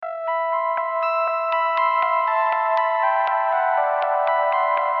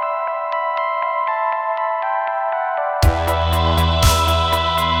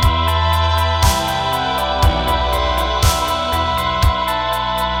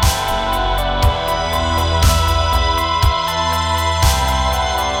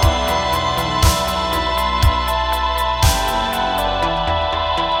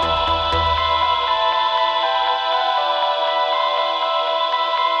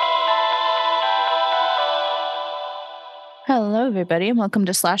Hello, everybody, and welcome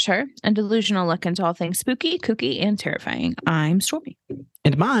to Slash Her, a delusional look into all things spooky, kooky, and terrifying. I'm Stormy.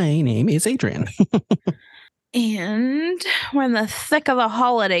 And my name is Adrian. And we're in the thick of the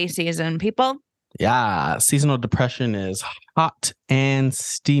holiday season, people. Yeah, seasonal depression is hot and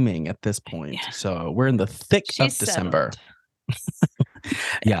steaming at this point. Yeah. So we're in the thick of December.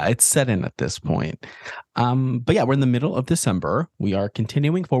 Yeah, it's set in at this point. But yeah, we're in the middle of December. We are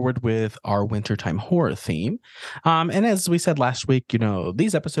continuing forward with our wintertime horror theme. And as we said last week,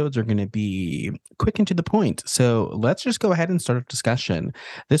 these episodes are going to be quick and to the point. So let's just go ahead and start a discussion.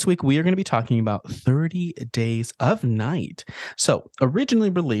 This week, we are going to be talking about 30 Days of Night. So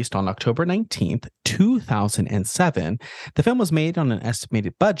originally released on October 19th, 2007, the film was made on an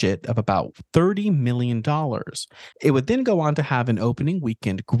estimated budget of about $30 million. It would then go on to have an opening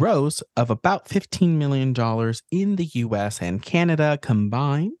weekend gross of about $15 million in the US and Canada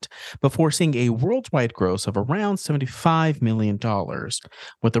combined, before seeing a worldwide gross of around $75 million.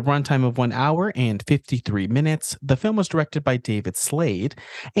 With a runtime of 1 hour and 53 minutes, the film was directed by David Slade.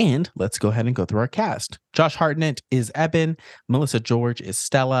 And let's go ahead and go through our cast. Josh Hartnett is Eben, Melissa George is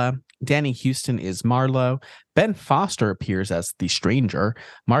Stella, Danny Houston is Marlowe, Ben Foster appears as the Stranger,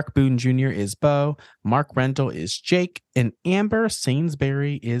 Mark Boone Jr. is Bo, Mark Rendell is Jake, and Amber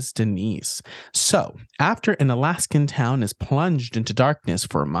Sainsbury is Denise. So, after an Alaskan town is plunged into darkness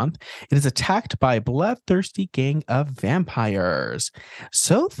for a month, it is attacked by a bloodthirsty gang of vampires.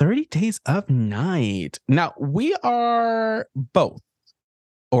 So, 30 Days of Night. Now, we are both,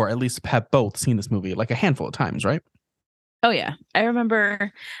 or at least have both seen this movie like a handful of times, right? Oh, yeah. I don't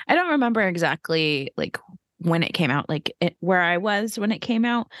remember exactly like when it came out, where I was when it came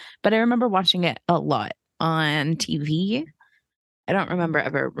out, but I remember watching it a lot on TV. I don't remember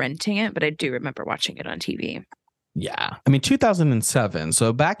ever renting it, but I do remember watching it on TV. Yeah. I mean, 2007.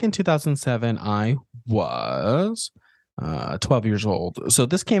 So back in 2007, I was 12 years old. So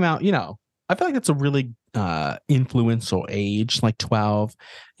this came out, I feel like it's a really influential age, like 12.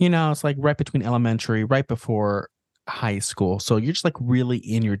 It's like right between elementary, right before high school. So you're just like really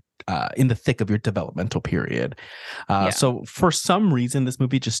in the thick of your developmental period. So for some reason, this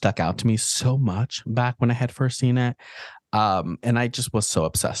movie just stuck out to me so much back when I had first seen it. And I just was so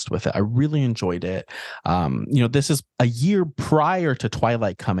obsessed with it. I really enjoyed it. This is a year prior to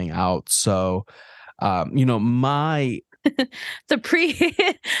Twilight coming out. So, my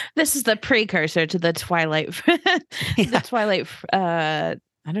this is the precursor to the Twilight, the Twilight,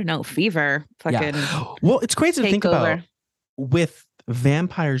 I don't know, fever. Fucking Well, it's crazy to think about with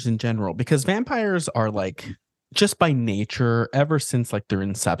vampires in general, because vampires are like, just by nature, ever since like their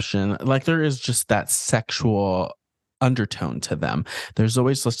inception, like there is just that sexual undertone to them. There's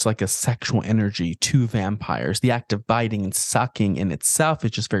always just like a sexual energy to vampires. The act of biting and sucking in itself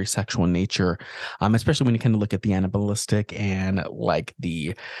is just very sexual in nature, especially when you kind of look at the animalistic and like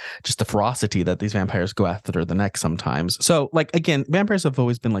the ferocity that these vampires go after the neck sometimes. So like, again, vampires have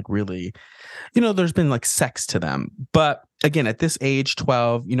always been like really, there's been like sex to them. But again, at this age,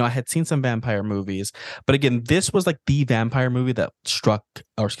 12, I had seen some vampire movies, but again, this was like the vampire movie that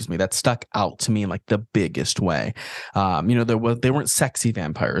stuck out to me in like the biggest way. They weren't sexy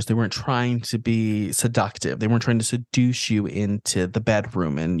vampires. They weren't trying to be seductive. They weren't trying to seduce you into the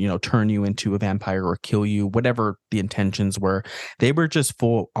bedroom and, turn you into a vampire or kill you, whatever the intentions were. They were just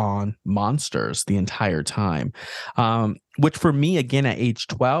full on monsters the entire time. Which for me, again, at age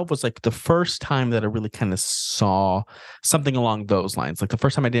 12 was like the first time that I really kind of saw something along those lines. Like the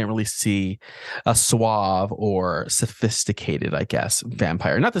first time I didn't really see a suave or sophisticated, I guess,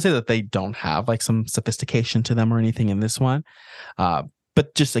 vampire. Not to say that they don't have like some sophistication to them or anything in this one.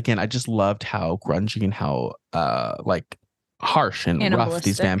 But just, again, I just loved how grungy and how like harsh and rough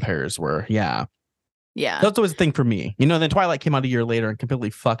these vampires were. Yeah. Yeah. That's always the thing for me. Then Twilight came out a year later and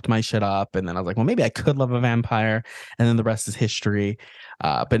completely fucked my shit up. And then I was like, well, maybe I could love a vampire. And then the rest is history.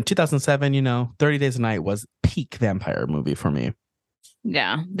 But in 2007, 30 Days a Night was peak vampire movie for me.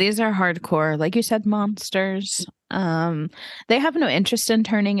 Yeah. These are hardcore, like you said, monsters. They have no interest in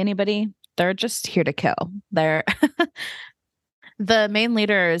turning anybody. They're just here to kill. They're the main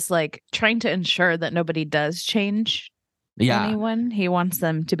leader is like trying to ensure that nobody does change. Anyone. He wants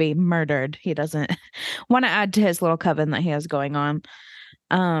them to be murdered. He doesn't want to add to his little coven that he has going on.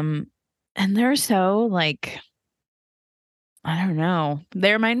 And they're so like, I don't know.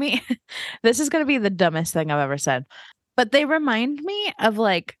 They remind me, this is going to be the dumbest thing I've ever said, but they remind me of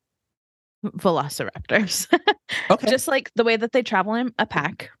like velociraptors. Okay. Just like the way that they travel in a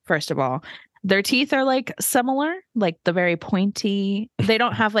pack, first of all. Their teeth are like similar, like the very pointy. They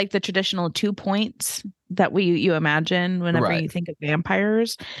don't have like the traditional 2 points that you imagine whenever you think of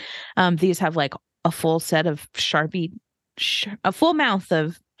vampires. These have like a full set of sharpie a full mouth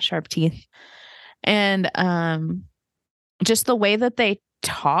of sharp teeth. And just the way that they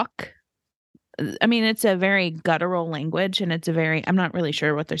talk. I mean, it's a very guttural language, and I'm not really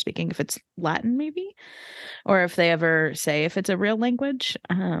sure what they're speaking, if it's Latin maybe, or if they ever say if it's a real language.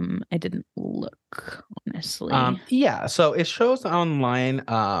 I didn't look, honestly. Yeah, so it shows online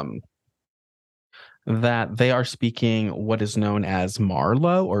that they are speaking what is known as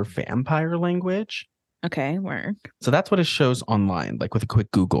Marlowe or vampire language. Okay, work. So that's what it shows online, like with a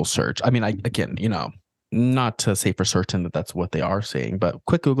quick Google search. I mean, again, not to say for certain that that's what they are saying, but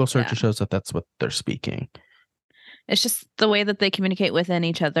quick Google search shows that that's what they're speaking. It's just the way that they communicate within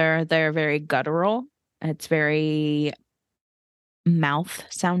each other. They're very guttural. It's very mouth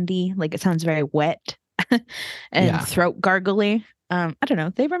soundy. Like, it sounds very wet and throat gargly. I don't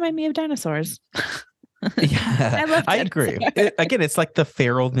know. They remind me of dinosaurs. Yeah, I agree. Again, it's like the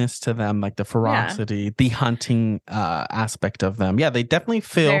feralness to them, like the ferocity, the hunting aspect of them. Yeah, they definitely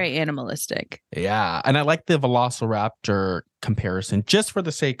feel very animalistic. Yeah, and I like the Velociraptor comparison just for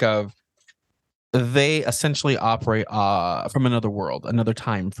the sake of they essentially operate from another world, another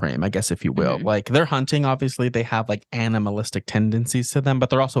time frame, I guess, if you will. Like, they're hunting, obviously they have like animalistic tendencies to them, but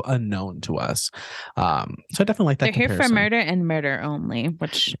they're also unknown to us. So I definitely like that. They're here for murder and murder only,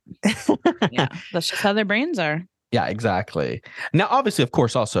 which that's just how their brains are. Yeah, exactly. Now, obviously, of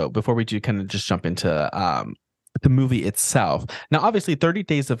course, also before we do kind of just jump into the movie itself. Now, obviously, 30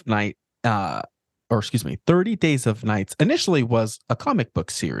 Days of Night 30 Days of Nights initially was a comic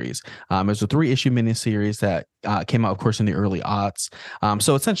book series. It was a 3-issue miniseries that came out, of course, in the early aughts.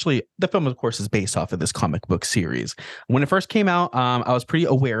 So essentially, the film, of course, is based off of this comic book series. When it first came out, I was pretty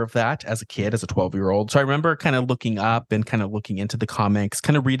aware of that as a kid, as a 12-year-old. So I remember kind of looking up and kind of looking into the comics,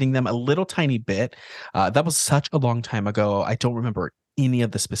 kind of reading them a little tiny bit. That was such a long time ago. I don't remember any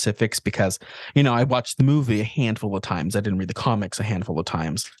of the specifics because, I watched the movie a handful of times. I didn't read the comics a handful of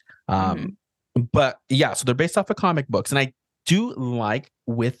times. But yeah, so they're based off of comic books. And I do like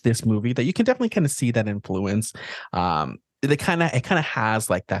with this movie that you can definitely kind of see that influence. It kind of has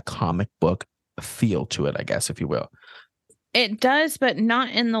like that comic book feel to it, I guess, if you will. It does, but not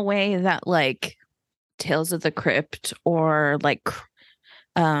in the way that like Tales of the Crypt or like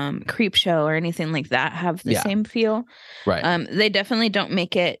Creepshow or anything like that have the same feel. Right. They definitely don't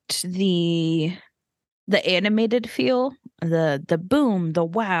make it the animated feel, the boom, the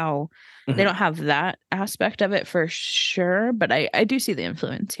wow. They don't have that aspect of it for sure, but I do see the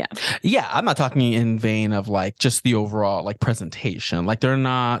influence. Yeah, I'm not talking in vain of like just the overall like presentation. Like, they're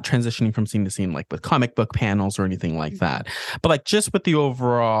not transitioning from scene to scene like with comic book panels or anything like that, but like just with the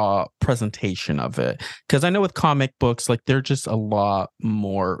overall presentation of it. Because I know with comic books, like, they're just a lot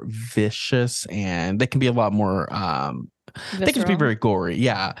more vicious and they can be a lot more they can just be very gory.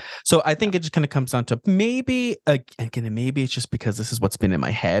 Yeah. So I think it just kind of comes down to maybe, again, maybe it's just because this is what's been in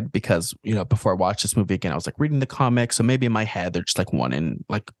my head because, before I watched this movie again, I was like reading the comics. So maybe in my head, they're just like one in,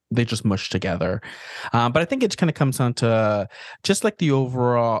 like they just mush together. But I think it just kind of comes down to just like the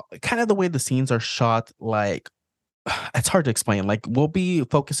overall kind of the way the scenes are shot, like, it's hard to explain. Like, we'll be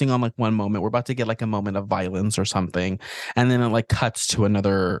focusing on like one moment. We're about to get like a moment of violence or something. And then it like cuts to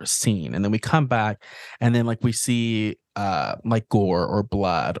another scene. And then we come back and then like we see like gore or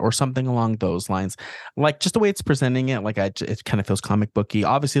blood or something along those lines. Like, just the way it's presenting it, like it kind of feels comic booky.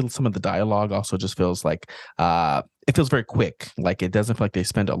 Obviously, some of the dialogue also just feels like it feels very quick. Like, it doesn't feel like they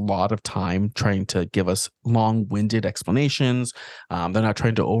spend a lot of time trying to give us long-winded explanations. They're not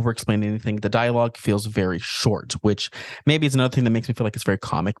trying to over-explain anything. The dialogue feels very short, which maybe is another thing that makes me feel like it's very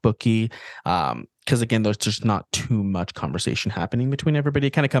comic booky. Because again, there's just not too much conversation happening between everybody.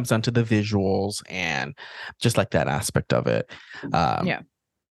 It kind of comes down to the visuals and just like that aspect of it.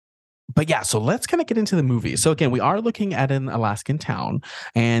 But yeah, so let's kind of get into the movie. So again, we are looking at an Alaskan town,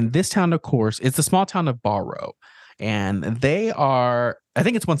 and this town, of course, is the small town of Barrow. And they are, I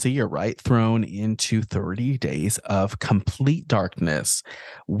think it's once a year, right? Thrown into 30 days of complete darkness.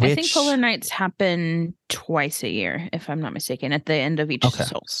 I think polar nights happen twice a year, if I'm not mistaken, at the end of each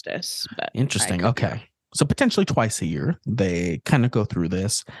solstice. But interesting. Okay. So potentially twice a year, they kind of go through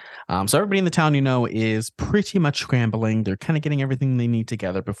this. So everybody in the town, is pretty much scrambling. They're kind of getting everything they need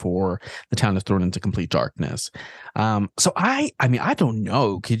together before the town is thrown into complete darkness. So I mean, I don't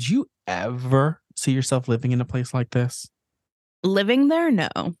know. Could you ever see yourself living in a place like this? Living there? No.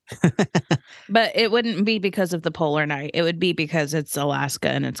 But it wouldn't be because of the polar night. It would be because it's Alaska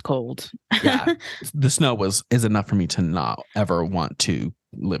and it's cold. Yeah. The snow is enough for me to not ever want to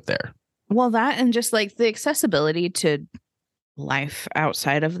live there. Well, that and just like the accessibility to life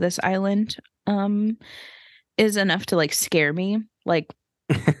outside of this island is enough to like scare me. Like,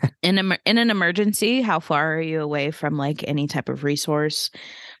 in an emergency, how far are you away from like any type of resource?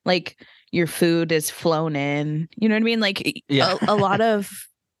 Like your food is flown in, you know what I mean? Like a lot of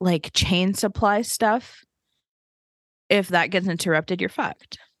like chain supply stuff. If that gets interrupted, you're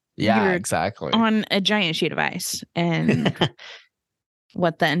fucked. Yeah, you're exactly. On a giant sheet of ice, and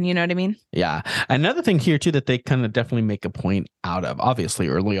what then? You know what I mean? Yeah. Another thing here too that they kind of definitely make a point out of, obviously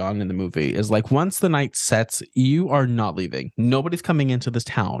early on in the movie, is like once the night sets, you are not leaving. Nobody's coming into this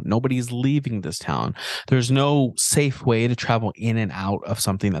town. Nobody's leaving this town. There's no safe way to travel in and out of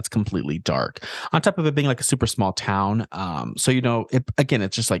something that's completely dark. On top of it being like a super small town, so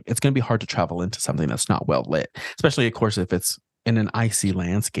it's just like it's going to be hard to travel into something that's not well lit, especially of course if it's in an icy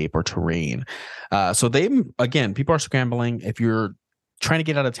landscape or terrain. So people are scrambling. If you're trying to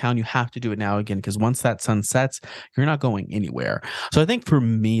get out of town, you have to do it now again, because once that sun sets, you're not going anywhere. So I think for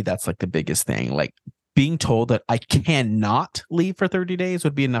me, that's like the biggest thing. Like being told that I cannot leave for 30 days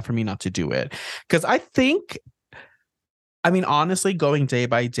would be enough for me not to do it. Because honestly, going day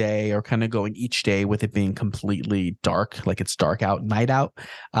by day or kind of going each day with it being completely dark, like it's dark out, night out,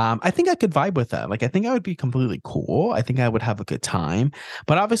 I think I could vibe with that. Like, I think I would be completely cool. I think I would have a good time.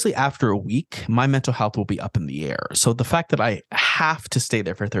 But obviously, after a week, my mental health will be up in the air. So the fact that I have to stay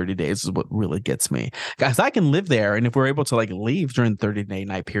there for 30 days is what really gets me. Guys, I can live there. And if we're able to like leave during the 30-day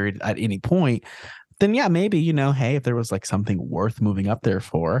night period at any point, then yeah, maybe, hey, if there was like something worth moving up there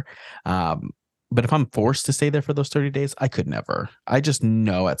for, but if I'm forced to stay there for those 30 days, I could never. I just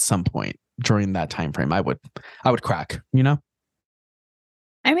know at some point during that time frame, I would crack,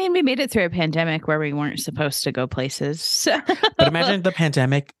 I mean, we made it through a pandemic where we weren't supposed to go places. But imagine the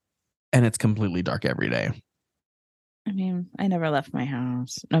pandemic and it's completely dark every day. I mean, I never left my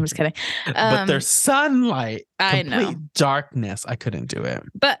house. No, I'm just kidding. But there's sunlight, I know. Darkness. I couldn't do it.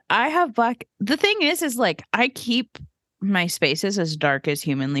 But I have the thing is like I keep my spaces as dark as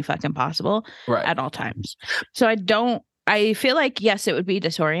humanly fucking possible at all times. So I feel like, yes, it would be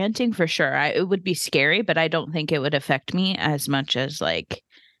disorienting for sure. It would be scary, but I don't think it would affect me as much as like,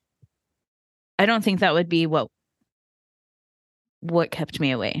 I don't think that would be what kept me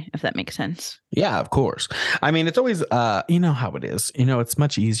away, if that makes sense. Yeah, of course. I mean, it's always, you know how it is. It's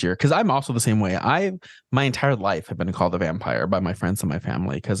much easier because I'm also the same way. My entire life have been called a vampire by my friends and my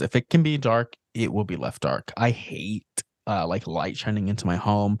family because if it can be dark, it will be left dark. I hate like light shining into my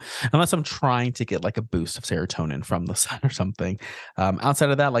home unless I'm trying to get like a boost of serotonin from the sun or something. Outside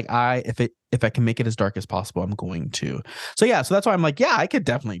of that, like if I can make it as dark as possible, I'm going to. So yeah, so that's why I'm like, yeah, I could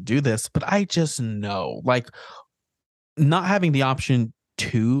definitely do this, but I just know like not having the option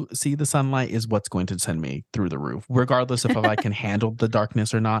to see the sunlight is what's going to send me through the roof, regardless of if I can handle the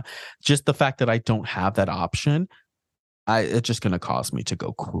darkness or not. Just the fact that I don't have that option, it's just going to cause me to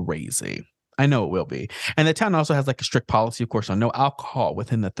go crazy. I know it will be. And the town also has like a strict policy, of course, on no alcohol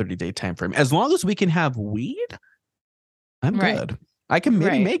within the 30-day time frame. As long as we can have weed, I'm good. I can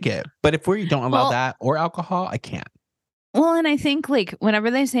maybe make it. But if we don't allow that or alcohol, I can't. Well, and I think like whenever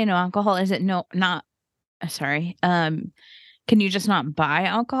they say no alcohol, is it sorry. Can you just not buy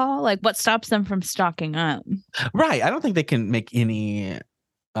alcohol? Like what stops them from stocking up? Right. I don't think they can make any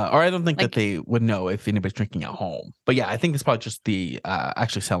or I don't think that they would know if anybody's drinking at home. But yeah, I think it's probably just the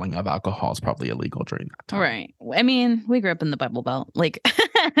actually selling of alcohol is probably illegal during that time. Right. I mean, we grew up in the Bible Belt. Like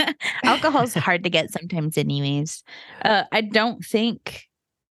alcohol's hard to get sometimes anyways. I don't think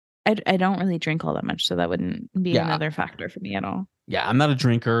I don't really drink all that much, so that wouldn't be another factor for me at all. Yeah, I'm not a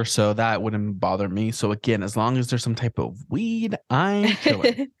drinker, so that wouldn't bother me. So again, as long as there's some type of weed, I'm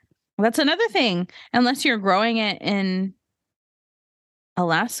chilling. That's another thing. Unless you're growing it in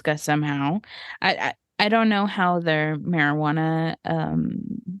Alaska somehow. I don't know how their marijuana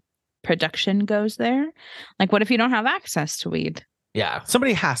production goes there. Like, what if you don't have access to weed? Yeah,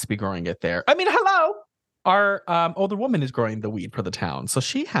 somebody has to be growing it there. I mean, hello. Our older woman is growing the weed for the town, so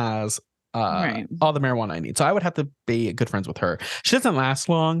she has all the marijuana I need. So I would have to be good friends with her. She doesn't last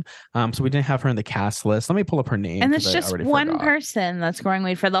long, so we didn't have her in the cast list. Let me pull up her name. And it's just one person that's growing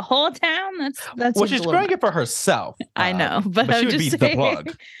weed for the whole town. That's well, she's growing it for herself. I know, but she would be the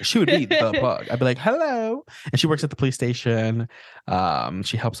plug. She would be the plug. I'd be like, hello, and she works at the police station.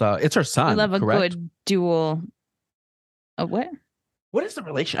 She helps out. It's her son. We love a correct? Good dual. A what? What is the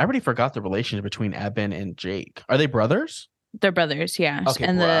relation? I already forgot the relationship between Evan and Jake. Are they brothers? They're brothers, yeah. Okay,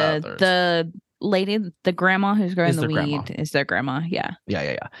 and brothers. the lady, the grandma who's growing the weed is their grandma. Yeah.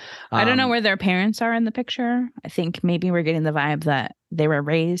 Yeah. I don't know where their parents are in the picture. I think maybe we're getting the vibe that they were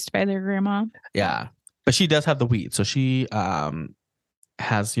raised by their grandma. Yeah. But she does have the weed. So she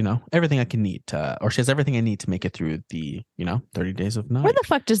has, everything I can need to, or she has everything I need to make it through the, 30 days of night. Where the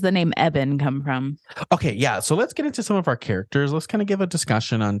fuck does the name Eben come from? Okay, yeah. So let's get into some of our characters. Let's kind of give a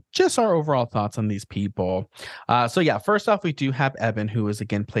discussion on just our overall thoughts on these people. So yeah, first off, we do have Eben, who is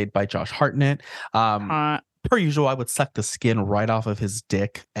again played by Josh Hartnett. Per usual, I would suck the skin right off of his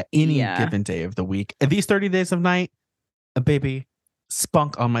dick at any given day of the week. And these 30 days of night, baby,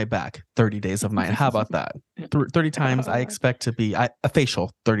 spunk on my back 30 days of night. How about that? 30 times I expect to be a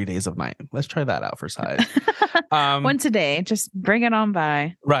facial 30 days of night. Let's try that out for size. Once a day, just bring it on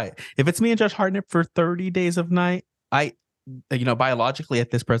by. Right. If it's me and Josh Hartnett for 30 days of night, biologically at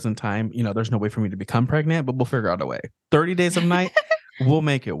this present time, there's no way for me to become pregnant, but we'll figure out a way. 30 days of night, we'll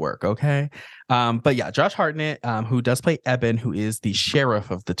make it work. Okay. But yeah, Josh Hartnett, who does play Eben, who is the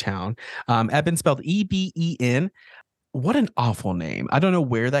sheriff of the town. Eben spelled E-B-E-N. What an awful name. I don't know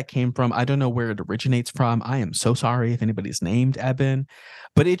where that came from. I don't know where it originates from. I am so sorry if anybody's named Eben,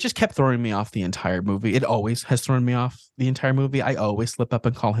 but it just kept throwing me off the entire movie. It always has thrown me off the entire movie. I always slip up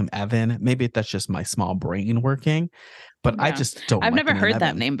and call him Evan. Maybe that's just my small brain working, but I just don't. I've never heard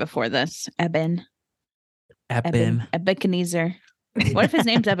that name before this. Eben. Ebenezer. What if his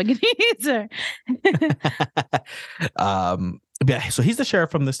name's Ebenezer? Yeah, so he's the sheriff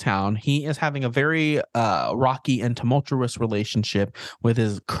from this town. He is having a very rocky and tumultuous relationship with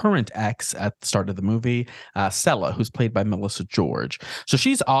his current ex at the start of the movie, Stella, who's played by Melissa George. So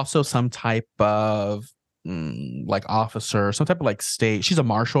she's also some type of like officer, some type of like state. She's a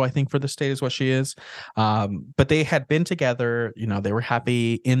marshal, I think, for the state is what she is. But they had been together, they were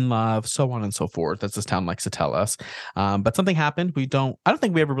happy, in love, so on and so forth, as this town likes to tell us. But something happened. I don't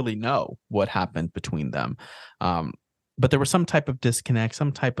think we ever really know what happened between them. But there was some type of disconnect,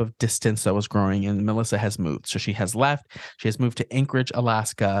 some type of distance that was growing, and Melissa has moved. So she has left. She has moved to Anchorage,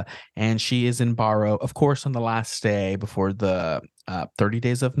 Alaska, and she is in Barrow, of course, on the last day before the 30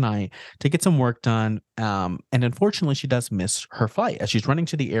 days of night to get some work done. And unfortunately, she does miss her flight as she's running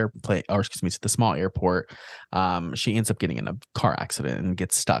to the airplane, or excuse me, to the small airport. She ends up getting in a car accident and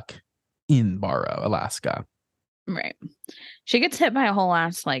gets stuck in Barrow, Alaska. Right. She gets hit by a whole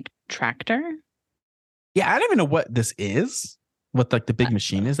ass like tractor. Yeah, I don't even know what this is. What like the big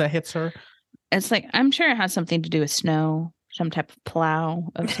machine is that hits her. It's like, I'm sure it has something to do with snow, some type of plow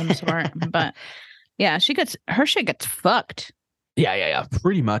of some sort. But yeah, her shit gets fucked. Yeah.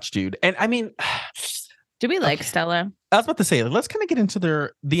 Pretty much, dude. And I mean, do we like Stella? I was about to say, let's kind of get into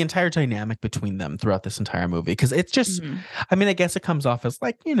the entire dynamic between them throughout this entire movie. Because it's just, I mean, I guess it comes off as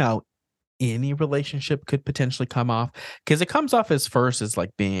like, any relationship could potentially come off, because it comes off as first as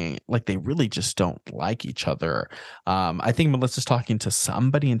like being like they really just don't like each other. I think Melissa's talking to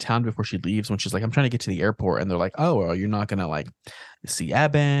somebody in town before she leaves when she's like, I'm trying to get to the airport, and they're like, oh, well, you're not gonna like see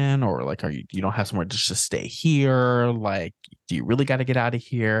Eben, or like, you don't have somewhere to just stay here, like, do you really got to get out of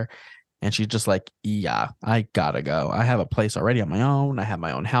here? And she's just like, yeah, I gotta go. I have a place already on my own. I have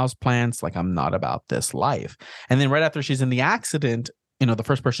my own house plans. Like, I'm not about this life. And then right after she's in the accident, the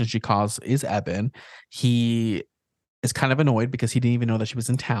first person she calls is Eben. He is kind of annoyed because he didn't even know that she was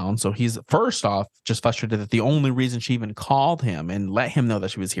in town. So he's first off just frustrated that the only reason she even called him and let him know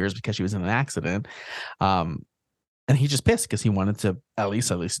that she was here is because she was in an accident. And he's just pissed because he wanted to at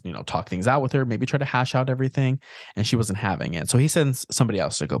least, talk things out with her, maybe try to hash out everything. And she wasn't having it. So he sends somebody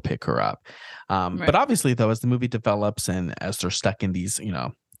else to go pick her up. Right. But obviously, though, as the movie develops and as they're stuck in these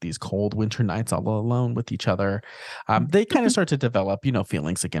cold winter nights all alone with each other, they kind of start to develop,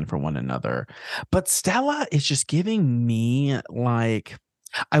 feelings again for one another. But Stella is just giving me like,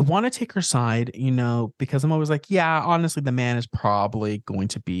 I want to take her side, because I'm always like, yeah, honestly, the man is probably going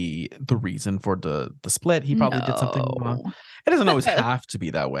to be the reason for the split. He probably did something wrong. It doesn't always have to be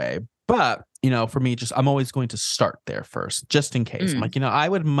that way. But, for me, I'm always going to start there first, just in case. I'm like, I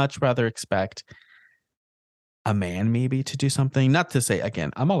would much rather expect a man maybe to do something. Not to say,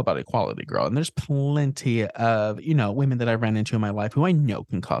 again, I'm all about equality, girl, and there's plenty of women that I ran into in my life who I know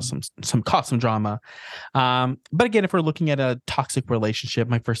can cause some drama. But again, if we're looking at a toxic relationship,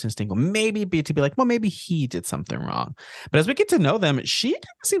 my first instinct will maybe be to be like, well, maybe he did something wrong. But as we get to know them, she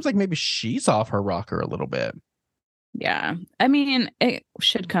seems like maybe she's off her rocker a little bit. Yeah, I mean, it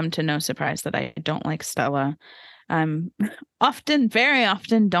should come to no surprise that I don't like Stella. Very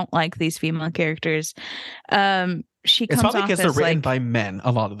often don't like these female characters. She comes it's probably off because they're written by men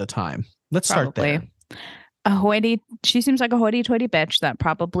a lot of the time. Let's start there. She seems like a hoity-toity bitch that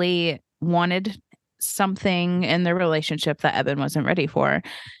probably wanted something in their relationship that Eben wasn't ready for.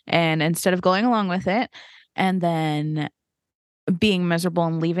 And instead of going along with it and then being miserable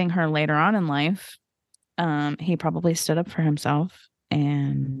and leaving her later on in life, he probably stood up for himself,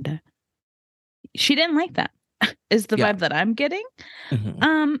 and she didn't like that. is the vibe that I'm getting.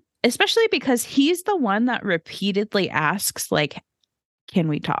 Especially because he's the one that repeatedly asks, like, can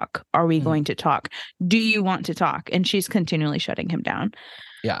we talk? Are we going to talk? Do you want to talk? And she's continually shutting him down.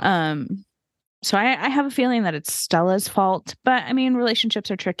 Yeah. So I have a feeling that it's Stella's fault, but I mean, relationships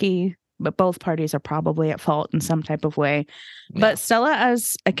are tricky, but both parties are probably at fault in some type of way. Yeah. But Stella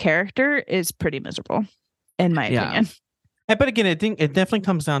as a character is pretty miserable, in my opinion. But again, I think it definitely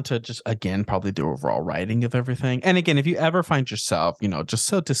comes down to just, again, probably the overall writing of everything. And again, if you ever find yourself, just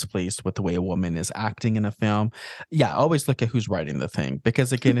so displeased with the way a woman is acting in a film, always look at who's writing the thing.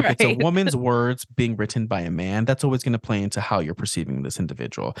 Because again, if it's a woman's words being written by a man, that's always going to play into how you're perceiving this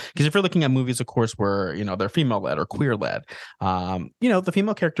individual. Because if you're looking at movies, of course, where, they're female-led or queer-led, the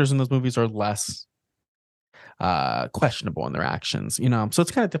female characters in those movies are less questionable in their actions, so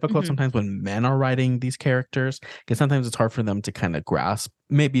it's kind of difficult sometimes when men are writing these characters, because sometimes it's hard for them to kind of grasp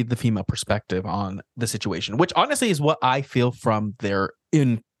maybe the female perspective on the situation, which honestly is what I feel from their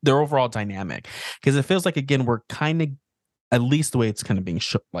overall dynamic, because it feels like, again, we're kind of, at least the way it's kind of being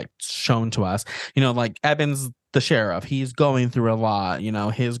shown to us, like Eben's the sheriff, he's going through a lot,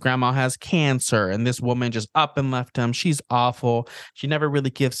 his grandma has cancer and this woman just up and left him, she's awful, she never really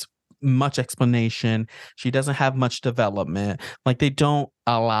gives much explanation, she doesn't have much development, like they don't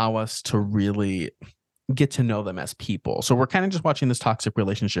allow us to really get to know them as people, so we're kind of just watching this toxic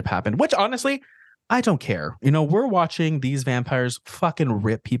relationship happen, which honestly I don't care. We're watching these vampires fucking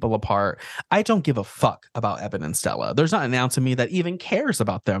rip people apart. I don't give a fuck about Eben and Stella. There's not an ounce of me that even cares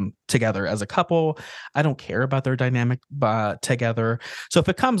about them together as a couple. I don't care about their dynamic together. So if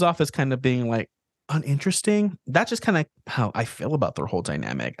it comes off as kind of being like uninteresting, that's just kind of how I feel about their whole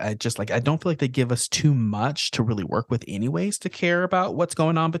dynamic. I don't feel like they give us too much to really work with anyways to care about what's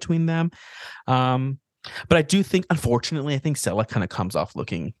going on between them. But I do think, unfortunately, I think Stella kind of comes off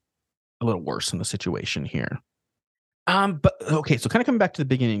looking a little worse in the situation here. But okay, so kind of coming back to the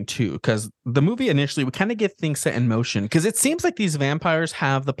beginning too, because the movie initially we kind of get things set in motion, because it seems like these vampires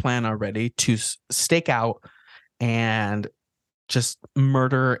have the plan already to stake out and just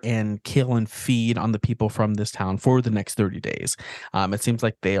murder and kill and feed on the people from this town for the next 30 days. It seems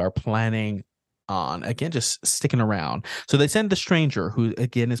like they are planning on, again, just sticking around. So they send the stranger, who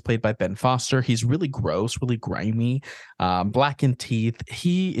again is played by Ben Foster. He's really gross, really grimy, blackened teeth.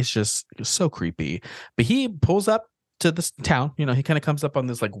 He is just so creepy. But he pulls up to this town, he kind of comes up on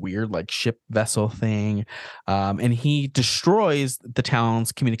this like weird like ship vessel thing, and he destroys the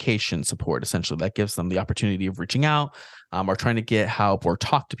town's communication support. Essentially, that gives them the opportunity of reaching out, or trying to get help or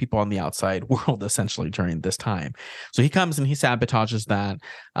talk to people on the outside world, essentially, during this time. So he comes and he sabotages that.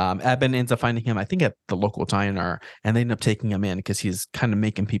 Eben ends up finding him, I think, at the local diner, and they end up taking him in because he's kind of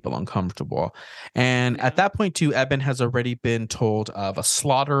making people uncomfortable. And at that point too, Eben has already been told of a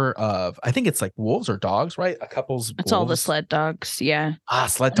slaughter of, I think it's like wolves or dogs, right? A couple's It's all the sled dogs, yeah.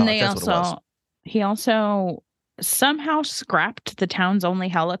 Sled dogs, that's what it was. He also somehow scrapped the town's only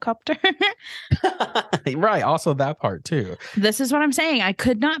helicopter. Right, also that part too. This is what I'm saying. I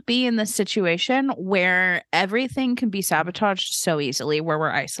could not be in this situation where everything can be sabotaged so easily, where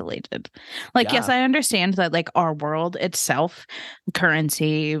we're isolated. Like, yes, I understand that like our world itself,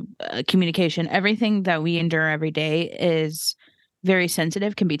 currency, communication, everything that we endure every day is very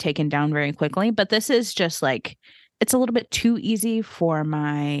sensitive, can be taken down very quickly. But this is just like, it's a little bit too easy for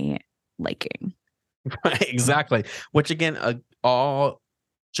my liking. Right, exactly. Which again, all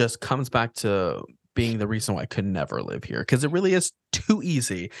just comes back to being the reason why I could never live here, because it really is too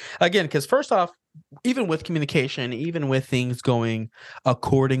easy. Again, because first off, even with communication, even with things going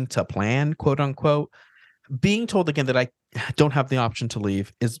according to plan, quote unquote, being told again that I don't have the option to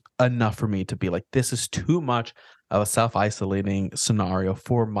leave is enough for me to be like, this is too much of a self-isolating scenario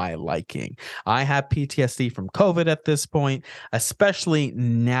for my liking. I have PTSD from COVID at this point, especially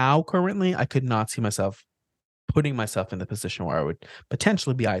now. Currently, I could not see myself putting myself in the position where I would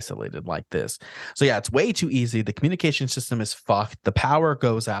potentially be isolated like this. So yeah, it's way too easy. The communication system is fucked. The power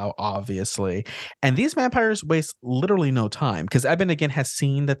goes out, obviously. And these vampires waste literally no time, because Eben, again, has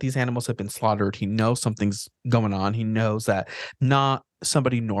seen that these animals have been slaughtered. He knows something's going on. He knows that not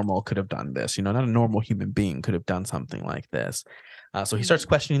somebody normal could have done this. Not a normal human being could have done something like this. So he starts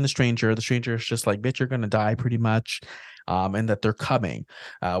questioning the stranger. The stranger is just like, bitch, you're going to die pretty much. And that they're coming.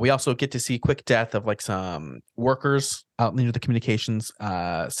 We also get to see quick death of like some workers out near the communications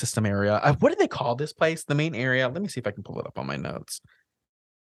system area. What do they call this place? The main area? Let me see if I can pull it up on my notes.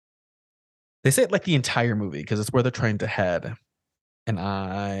 They say it like the entire movie because it's where they're trying to head. And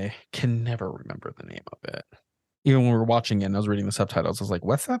I can never remember the name of it. Even when we were watching it and I was reading the subtitles, I was like,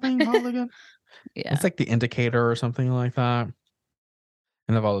 what's that thing called again? Yeah. It's like the Indicator or something like that.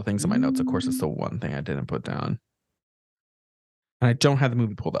 And of all the things in my notes, of course, it's the one thing I didn't put down. And I don't have the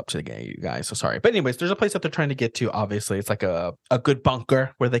movie pulled up today, you guys. So sorry. But anyways, there's a place that they're trying to get to. Obviously, it's like a good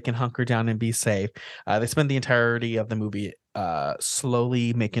bunker where they can hunker down and be safe. They spend the entirety of the movie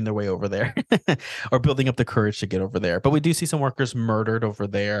slowly making their way over there or building up the courage to get over there. But we do see some workers murdered over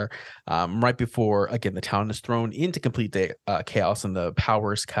there right before, again, the town is thrown into complete chaos and the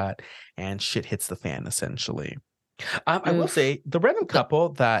power is cut and shit hits the fan, essentially. I will say the random couple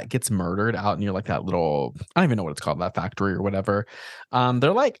that gets murdered out near like that little, I don't even know what it's called, that factory or whatever.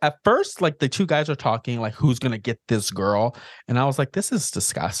 They're like, at first, like the two guys are talking like, who's gonna get this girl? And I was like, this is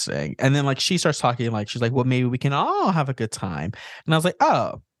disgusting. And then like she starts talking like, she's like, well, maybe we can all have a good time. And I was like,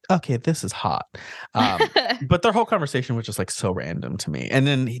 oh, okay, this is hot. But their whole conversation was just like so random to me. And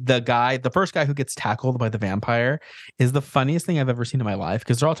then the first guy who gets tackled by the vampire is the funniest thing I've ever seen in my life,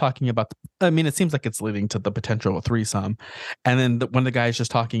 because they're all talking about, it seems like it's leading to the potential of threesome. And then one of the guys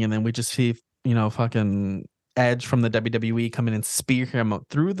just talking, and then we just see, fucking Edge from the WWE come in and spear him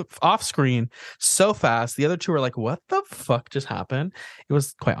through the off screen so fast. The other two are like, what the fuck just happened? It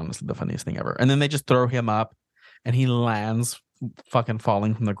was quite honestly the funniest thing ever. And then they just throw him up and he lands fucking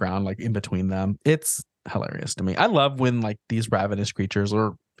falling from the ground like in between them. It's hilarious to me. I love when like these ravenous creatures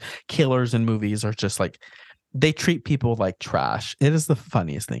or killers in movies are just like, they treat people like trash. It is the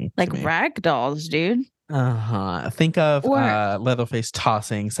funniest thing. Like rag dolls, dude. Think of Leatherface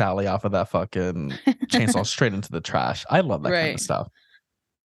tossing Sally off of that fucking chainsaw straight into the trash. I love that kind of stuff.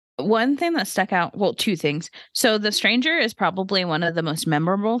 One thing that stuck out, well, two things. So the stranger is probably one of the most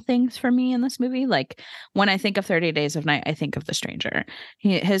memorable things for me in this movie. Like when I think of 30 Days of Night, I think of the stranger.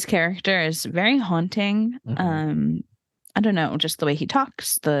 His character is very haunting. Mm-hmm. I don't know, just the way he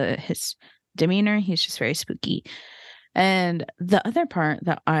talks, his demeanor, he's just very spooky. And the other part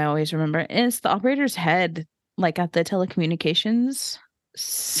that I always remember is the operator's head, like at the telecommunications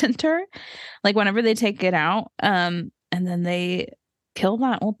center, like whenever they take it out, and then they kill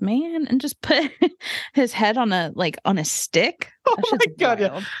that old man and just put his head on a stick. Oh my god,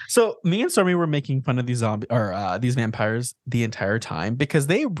 yeah. So me and Stormy were making fun of these these vampires the entire time because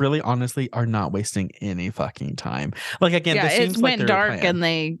they really honestly are not wasting any fucking time. Like again, yeah, it went dark and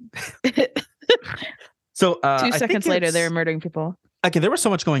they so 2 seconds later they were murdering people. Okay, there was so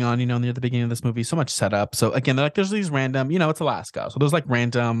much going on, near the beginning of this movie, so much setup. So again, there's these random, it's Alaska, so there's like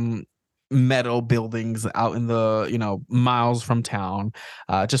random metal buildings out in the miles from town,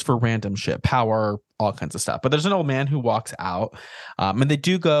 just for random shit, power, all kinds of stuff. But there's an old man who walks out, and they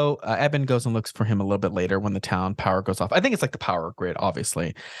do go, Eben goes and looks for him a little bit later when the town power goes off. I think it's like the power grid,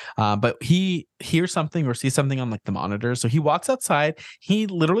 obviously, but he hears something or sees something on like the monitor, so he walks outside. He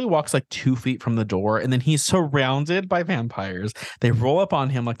literally walks like 2 feet from the door, and then he's surrounded by vampires. They roll up on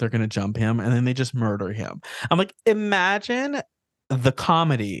him like they're gonna jump him, and then they just murder him. I'm like, imagine the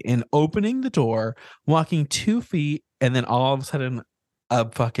comedy in opening the door, walking 2 feet, and then all of a sudden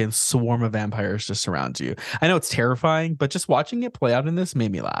a fucking swarm of vampires just surrounds you. I know it's terrifying, but just watching it play out in this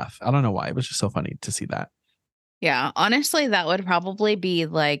made me laugh. I don't know why. It was just so funny to see that. Yeah, honestly, that would probably be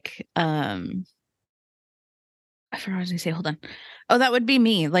like I forgot what I was gonna say. Hold on. Oh, that would be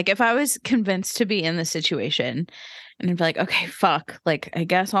me. Like if I was convinced to be in this situation and I'd be like, okay, fuck. Like, I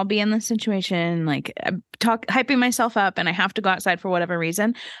guess I'll be in this situation. Like hyping myself up and I have to go outside for whatever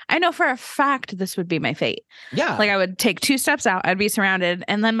reason. I know for a fact this would be my fate. Yeah. Like I would take 2 steps out. I'd be surrounded.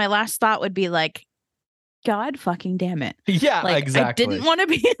 And then my last thought would be like, God fucking damn it. Yeah, like, exactly. I didn't want to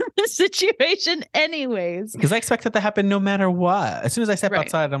be in this situation anyways. Because I expect that to happen no matter what. As soon as I step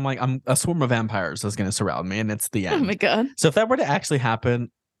outside, I'm like, a swarm of vampires is going to surround me, and it's the end. Oh my God. So if that were to actually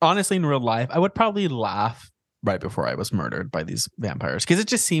happen, honestly, in real life, I would probably laugh right before I was murdered by these vampires. Because it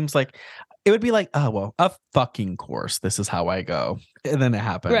just seems like, it would be like, oh, well, of fucking course, this is how I go. And then it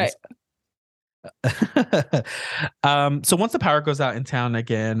happens. Right. So once the power goes out in town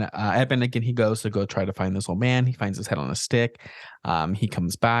again, Eben again, he goes to go try to find this old man. He finds his head on a stick. He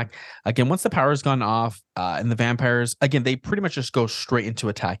comes back again once the power's gone off, and the vampires again, they pretty much just go straight into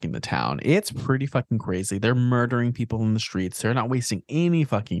attacking the town. It's pretty fucking crazy. They're murdering people in the streets. They're not wasting any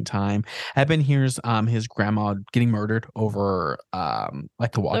fucking time. Eben hears his grandma getting murdered over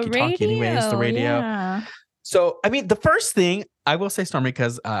like the walkie-talkie, anyways, the radio. Yeah. So, I mean, the first thing I will say, Stormy,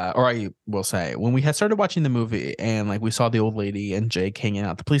 because, or I will say, when we had started watching the movie and like we saw the old lady and Jake hanging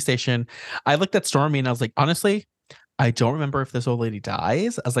out at the police station, I looked at Stormy and I was like, honestly, I don't remember if this old lady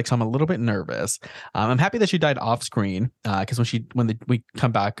dies. I was like, so I'm a little bit nervous. I'm happy that she died off screen because we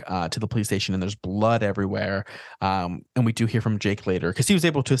come back to the police station and there's blood everywhere. And we do hear from Jake later because he was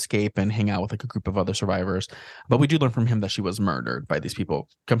able to escape and hang out with like a group of other survivors. But we do learn from him that she was murdered by these people,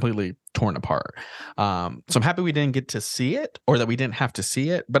 completely torn apart. So I'm happy we didn't get to see it, or that we didn't have to see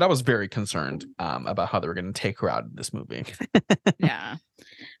it. But I was very concerned about how they were going to take her out of this movie. Yeah.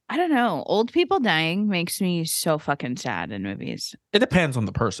 I don't know. Old people dying makes me so fucking sad in movies. It depends on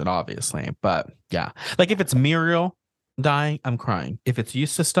the person, obviously. But yeah, like if it's Muriel dying, I'm crying. If it's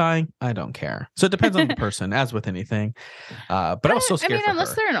Eustace dying, I don't care. So it depends on the person, as with anything. But I was so scared.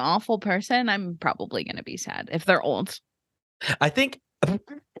 Unless they're an awful person, I'm probably going to be sad if they're old. I think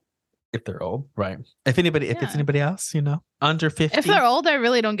if they're old, right? If it's anybody else, under 50. If they're old, I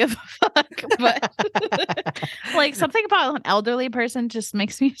really don't give a fuck. But like something about an elderly person just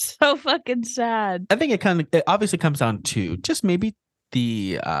makes me so fucking sad. I think it obviously comes down to just maybe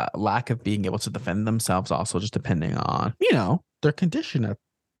the lack of being able to defend themselves, also just depending on, their condition at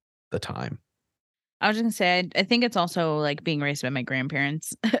the time. I was just gonna say, I think it's also like being raised by my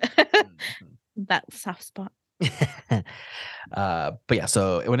grandparents. That soft spot. But yeah,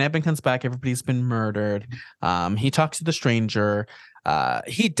 so when Eben comes back, everybody's been murdered. He talks to the stranger.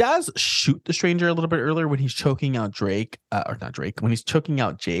 He does shoot the stranger a little bit earlier when he's choking out Drake, or not Drake, when he's choking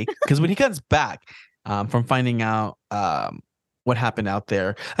out Jake, because when he comes back from finding out what happened out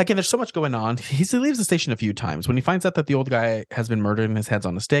there, again, there's so much going on. He leaves the station a few times. When he finds out that the old guy has been murdered and his head's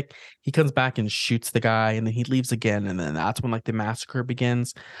on a stick, he comes back and shoots the guy, and then he leaves again, and then that's when like the massacre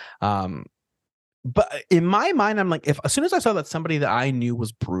begins. But in my mind, I'm like, as soon as I saw that somebody that I knew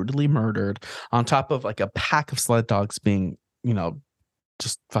was brutally murdered on top of like a pack of sled dogs being,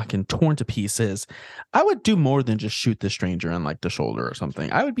 just fucking torn to pieces, I would do more than just shoot the stranger in like the shoulder or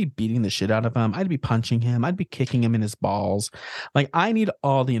something. I would be beating the shit out of him. I'd be punching him. I'd be kicking him in his balls. Like, I need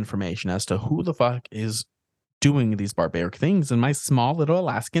all the information as to who the fuck is doing these barbaric things in my small little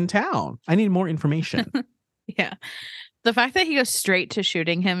Alaskan town. I need more information. Yeah. The fact that he goes straight to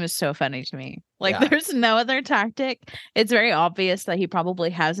shooting him is so funny to me. Like, There's no other tactic. It's very obvious that he probably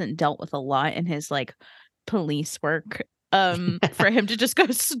hasn't dealt with a lot in his like police work. For him to just go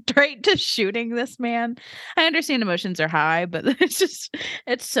straight to shooting this man. I understand emotions are high, but it's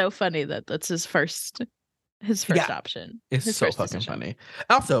so funny that that's his first option. It's so fucking funny.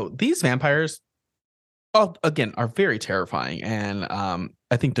 Also, these vampires, again, are very terrifying, and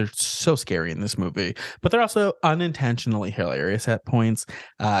I think they're so scary in this movie, but they're also unintentionally hilarious at points.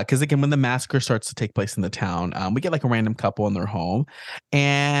 Because again, when the massacre starts to take place in the town, we get like a random couple in their home,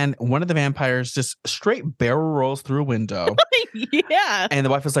 and one of the vampires just straight barrel rolls through a window. Yeah, and the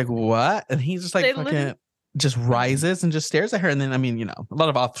wife is like, "What?" And he's just like, fucking just rises and just stares at her, and then a lot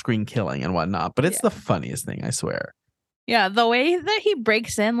of off-screen killing and whatnot. But it's the funniest thing, I swear. Yeah, the way that he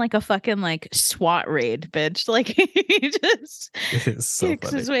breaks in like a fucking like SWAT raid, bitch. Like he just kicks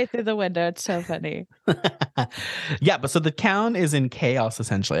his way through the window. It's so funny. Yeah, but so the town is in chaos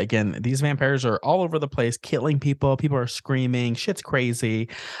essentially. Again, these vampires are all over the place, killing people. People are screaming. Shit's crazy.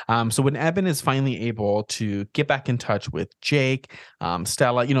 So when Eben is finally able to get back in touch with Jake,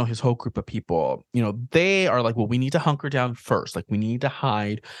 Stella, his whole group of people, they are like, well, we need to hunker down first. Like, we need to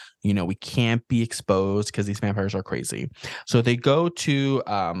hide. We can't be exposed because these vampires are crazy. So they go to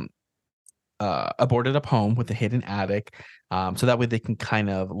a boarded up home with a hidden attic, so that way they can kind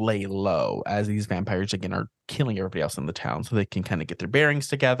of lay low as these vampires again are killing everybody else in the town, so they can kind of get their bearings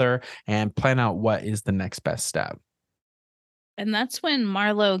together and plan out what is the next best step. And that's when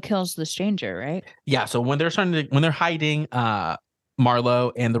Marlowe kills the stranger, right? Yeah. So when they're hiding,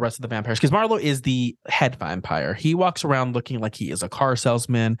 Marlowe and the rest of the vampires, because Marlowe is the head vampire. He walks around looking like he is a car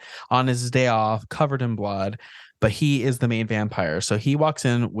salesman on his day off, covered in blood, but he is the main vampire. So he walks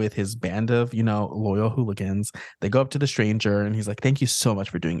in with his band of, loyal hooligans. They go up to the stranger and he's like, "Thank you so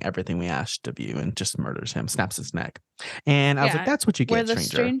much for doing everything we asked of you," and just murders him, snaps his neck. And I was like, that's what you get,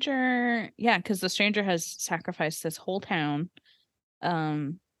 stranger. Yeah, because the stranger has sacrificed this whole town.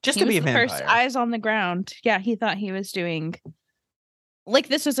 Just to be a vampire. First eyes on the ground. Yeah, he thought he was doing... like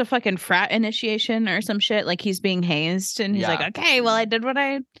this was a fucking frat initiation or some shit. Like he's being hazed, and he's like, "Okay, well, I did what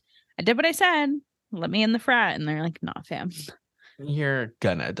I said. Let me in the frat." And they're like, "Nah, fam, you're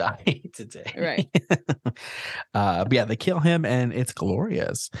gonna die today." Right. But yeah, they kill him, and it's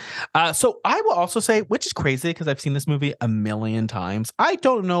glorious. So I will also say, which is crazy because I've seen this movie a million times. I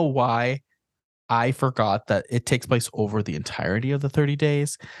don't know why I forgot that it takes place over the entirety of the 30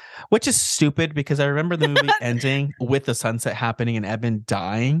 days, which is stupid because I remember the movie ending with the sunset happening and Eben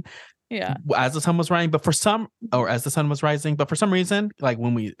dying. as the sun was rising. But as the sun was rising. But for some reason, like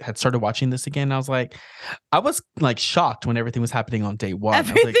when we had started watching this again, I was like shocked when everything was happening on day one.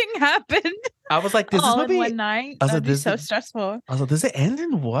 Everything happened. I was like, does this movie in one night? That'd be so stressful. I was like, does it end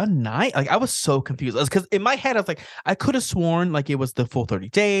in one night? Like, I was so confused. Because in my head, I was like, I could have sworn like it was the full 30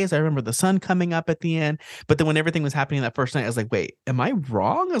 days. I remember the sun coming up at the end. But then when everything was happening that first night, I was like, wait, am I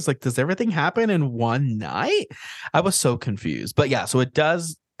wrong? I was like, does everything happen in one night? I was so confused. But yeah, so it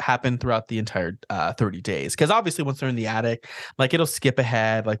does happen throughout the entire 30 days, because obviously once they're in the attic, like it'll skip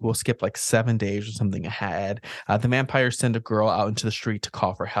ahead, like we'll skip like 7 days or something ahead. The vampires send a girl out into the street to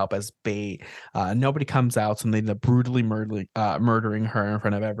call for help as bait. Nobody comes out, so they end up brutally murdering her in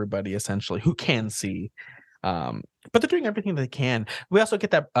front of everybody, essentially, who can see. But they're doing everything they can. We also get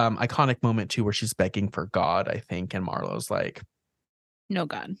that iconic moment too where she's begging for God, I think, and Marlowe's like, no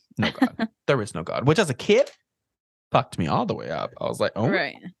God, there is no God, which as a kid fucked me all the way up. I was like, oh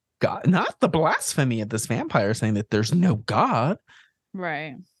right. God, not the blasphemy of this vampire saying that there's no God.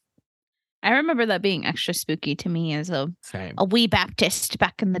 Right. I remember that being extra spooky to me as a wee Baptist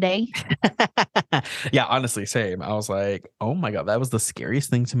back in the day. Yeah, honestly, same. I was like, oh my God, that was the scariest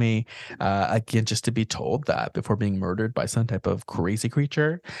thing to me. Again, just to be told that before being murdered by some type of crazy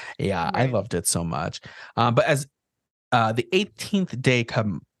creature. Yeah, right. I loved it so much. But as the 18th day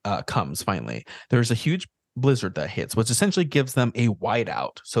comes finally, there's a huge blizzard that hits, which essentially gives them a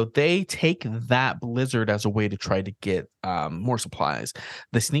whiteout. So they take that blizzard as a way to try to get more supplies.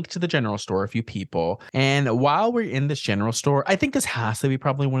 They sneak to the general store, a few people, and while we're in this general store, I think this has to be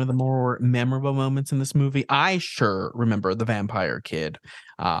probably one of the more memorable moments in this movie. I sure remember the vampire kid.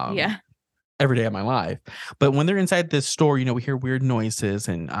 Every day of my life. But when they're inside this store, you know, we hear weird noises,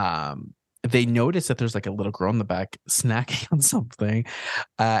 and they notice that there's like a little girl in the back snacking on something.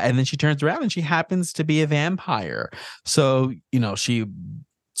 And then she turns around and she happens to be a vampire. So, you know, she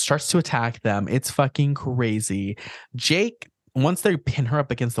starts to attack them. It's fucking crazy. Jake, once they pin her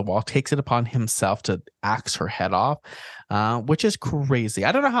up against the wall, takes it upon himself to axe her head off, which is crazy.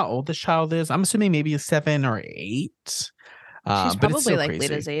 I don't know how old this child is. I'm assuming maybe 7 or 8. She's probably like crazy.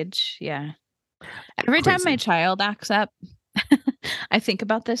 Lita's age. Yeah. Every time my child acts up, I think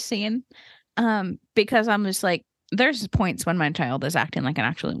about this scene because I'm just like, there's points when my child is acting like an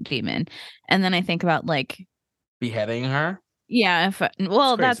actual demon, and then I think about like beheading her. Yeah,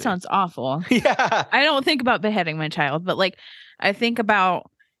 that sounds awful. Yeah, I don't think about beheading my child, but like I think about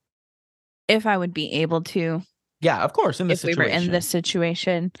if I would be able to. Yeah, of course. If we were in this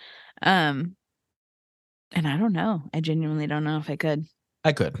situation, and I don't know. I genuinely don't know if I could.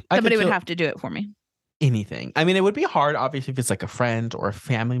 Somebody would have to do it for me. Anything. I mean, it would be hard, obviously, if it's like a friend or a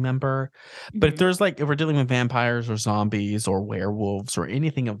family member. But if we're dealing with vampires or zombies or werewolves or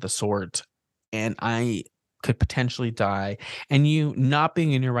anything of the sort, and I could potentially die, and you not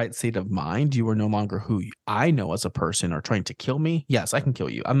being in your right state of mind, you are no longer who I know as a person, or trying to kill me. Yes, I can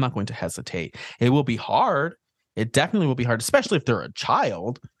kill you. I'm not going to hesitate. It will be hard. It definitely will be hard, especially if they're a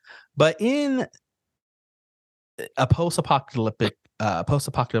child. But in a post-apocalyptic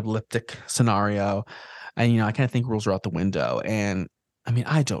scenario, and you know, I kind of think rules are out the window. And I mean,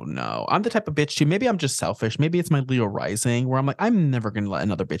 I don't know, I'm the type of bitch too, maybe I'm just selfish, maybe it's my Leo rising, where I'm like, I'm never gonna let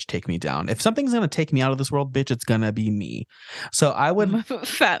another bitch take me down. If something's gonna take me out of this world, bitch, it's gonna be me. So I would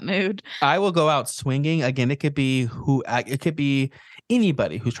fat mood, I will go out swinging. Again, it could be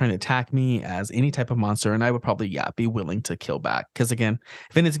anybody who's trying to attack me as any type of monster, and I would probably be willing to kill back, because again,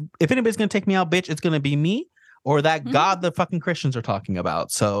 if anybody's gonna take me out, bitch, it's gonna be me or that God the fucking Christians are talking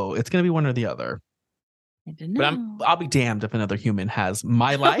about. So it's going to be one or the other. I didn't know. But I'll be damned if another human has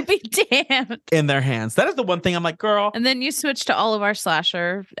my life be damned in their hands. That is the one thing I'm like, girl. And then you switch to all of our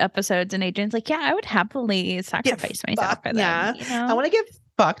slasher episodes, and Adrian's like, yeah, I would happily sacrifice myself for them. Yeah, you know? I want to get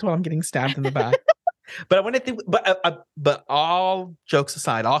fucked while I'm getting stabbed in the back. But I want to think. But all jokes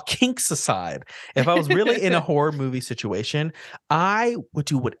aside, all kinks aside, if I was really in a horror movie situation, I would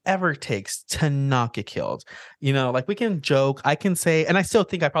do whatever it takes to not get killed. You know, like we can joke, I can say, and I still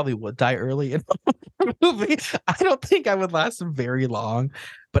think I probably would die early in a movie. I don't think I would last very long,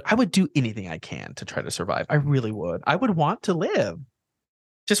 but I would do anything I can to try to survive. I really would. I would want to live.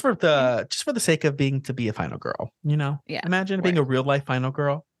 Just for the sake of being a final girl. You know, imagine being a real life final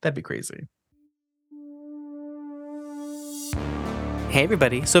girl. That'd be crazy. Hey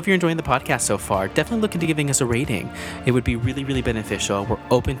everybody, so if you're enjoying the podcast so far, definitely look into giving us a rating. It would be really, really beneficial. We're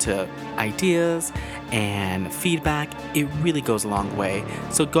open to ideas and feedback. It really goes a long way.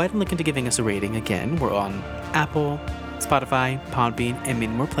 So go ahead and look into giving us a rating. Again, we're on Apple, Spotify, Podbean, and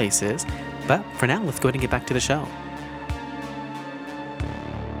many more places. But for now, let's go ahead and get back to the show.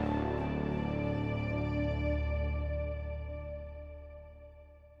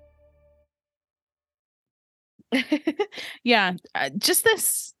 Yeah, just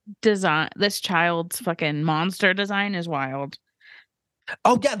this design, this child's fucking monster design is wild.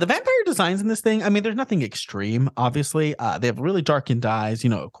 Oh yeah, the vampire designs in this thing. I mean, there's nothing extreme. Obviously, they have really darkened eyes. You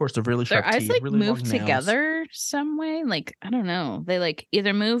know, of course, they're really Their sharp eyes teeth, like really move long nails. together some way. Like, I don't know. They like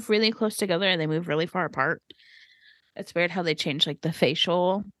either move really close together or they move really far apart. It's weird how they change like the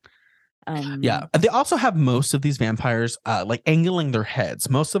facial. Yeah, they also have most of these vampires like angling their heads.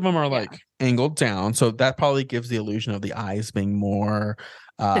 Most of them are like angled down, so that probably gives the illusion of the eyes being more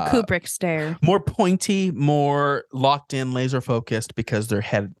the Kubrick stare, more pointy, more locked in, laser focused, because their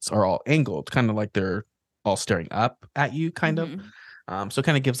heads are all angled, kind of like they're all staring up at you, kind of. So it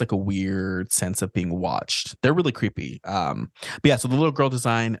kind of gives like a weird sense of being watched. They're really creepy. But yeah, so the little girl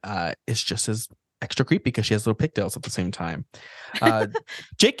design is just as extra creepy because she has little pigtails at the same time.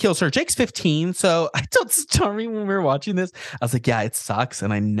 Jake kills her. Jake's 15. So I told Stormy when we were watching this, I was like, yeah, it sucks.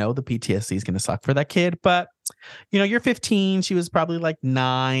 And I know the PTSD is going to suck for that kid. But, you know, you're 15. She was probably like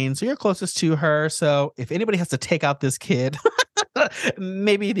 9. So you're closest to her. So if anybody has to take out this kid,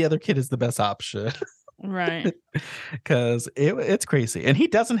 maybe the other kid is the best option. Right. Because it's crazy. And he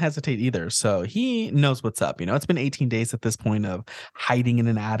doesn't hesitate either. So he knows what's up. You know, it's been 18 days at this point of hiding in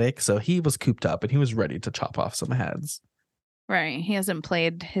an attic. So he was cooped up and he was ready to chop off some heads. Right. He hasn't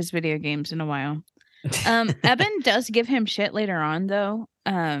played his video games in a while. Eben does give him shit later on, though.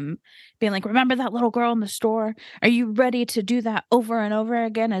 Being like, remember that little girl in the store? Are you ready to do that over and over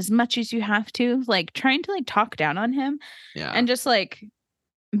again as much as you have to? Like trying to like talk down on him. Yeah. And just like,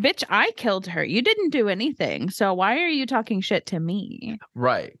 bitch, I killed her. You didn't do anything. So why are you talking shit to me?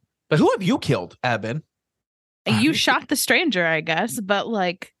 Right. But who have you killed, Eben? You shot the stranger, I guess, but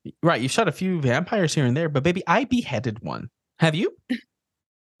like... Right, you shot a few vampires here and there, but baby, I beheaded one. Have you?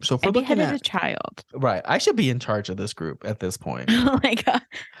 So if we're looking at... a child. Right, I should be in charge of this group at this point. Oh my God.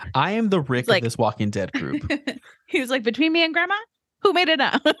 I am the Rick of this Walking Dead group. He was like, between me and Grandma? Who made it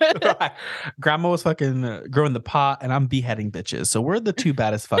up? Right. Grandma was fucking growing the pot and I'm beheading bitches. So we're the two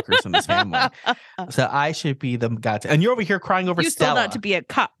baddest fuckers in this family. So I should be the guy. And you're over here crying over Stella. You still not to be a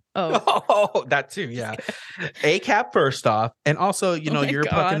cop. Oh, that too. Yeah. ACAB first off. And also, you know,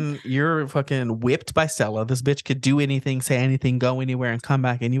 you're fucking whipped by Stella. This bitch could do anything, say anything, go anywhere and come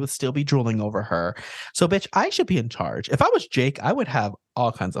back and you would still be drooling over her. So bitch, I should be in charge. If I was Jake, I would have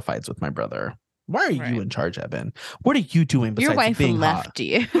all kinds of fights with my brother. Why are you in charge, Eben? What are you doing besides your wife being left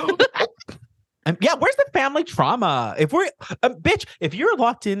you? Yeah, where's the family trauma? If we're bitch, if you're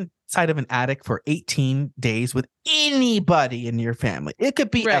locked inside of an attic for 18 days with anybody in your family, it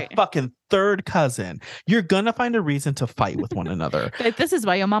could be a fucking third cousin. You're gonna find a reason to fight with one another. Like, this is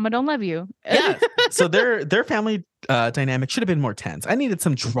why your mama don't love you. Yeah. So their family dynamic should have been more tense. I needed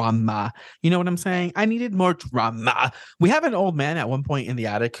some drama. You know what I'm saying? I needed more drama. We have an old man at one point in the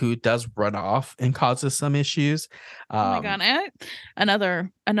attic who does run off and causes some issues. Oh my God.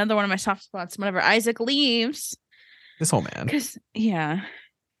 Another one of my soft spots whenever Isaac leaves. This whole man. Yeah.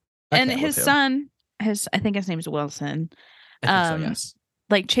 And his son, I think his name's Wilson. I think so, yes.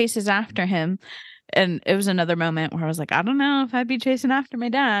 Like chases after him. And it was another moment where I was like, I don't know if I'd be chasing after my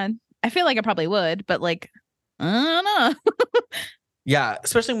dad. I feel like I probably would, but like, I don't know. Yeah,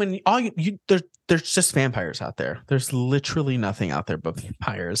 especially when there's just vampires out there. There's literally nothing out there but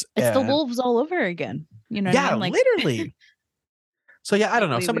vampires. It's the wolves all over again. You know? Yeah, I mean? Like, literally. So yeah, I don't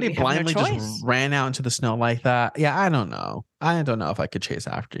know. Somebody blindly just ran out into the snow like that. Yeah, I don't know. I don't know if I could chase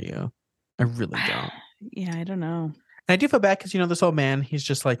after you. I really don't. Yeah, I don't know. And I do feel bad because, you know, this old man, he's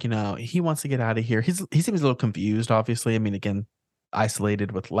just like, you know, he wants to get out of here. He seems a little confused, obviously. I mean, again,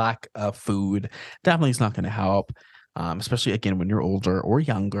 isolated with lack of food. Definitely is not going to help, especially, again, when you're older or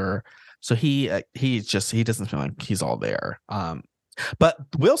younger. So he doesn't feel like he's all there. But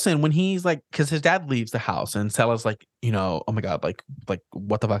Wilson, when he's like, because his dad leaves the house and Stella's like, you know, oh my God, like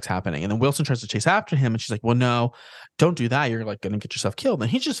what the fuck's happening? And then Wilson tries to chase after him and she's like, well, no, don't do that. You're like going to get yourself killed. And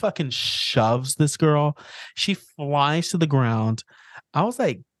he just fucking shoves this girl. She flies to the ground. I was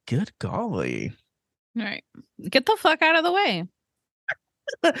like, good golly. All right. Get the fuck out of the way.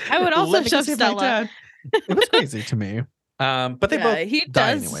 I would also shove Stella. It was crazy to me. But they both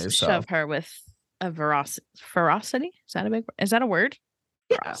die anyway. So. Shove her with a ferocity. Is that a word?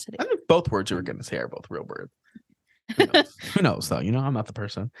 Yeah. Ferocity. I think both words you were going to say are both real words. Who knows though? You know, I'm not the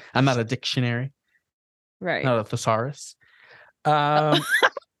person. I'm not a dictionary. Right. Not a thesaurus. Not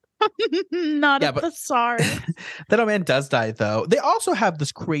a thesaurus. That old man does die though. They also have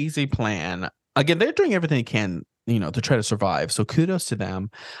this crazy plan. Again, they're doing everything they can, you know, to try to survive. So kudos to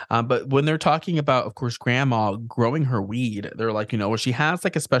them. But when they're talking about, of course, grandma growing her weed, they're like, you know, well, she has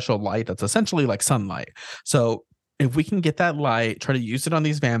like a special light that's essentially like sunlight. So if we can get that light, try to use it on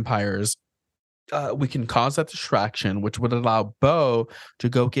these vampires, we can cause that distraction, which would allow Bo to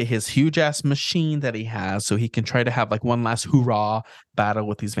go get his huge ass machine that he has so he can try to have like one last hoorah battle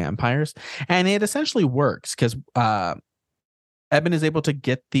with these vampires. And it essentially works because Eben is able to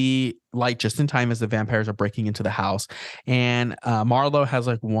get the light just in time as the vampires are breaking into the house. And Marlo has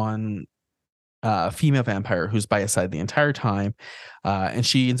like one female vampire who's by his side the entire time. And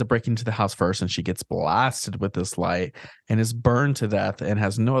she ends up breaking into the house first, and she gets blasted with this light and is burned to death and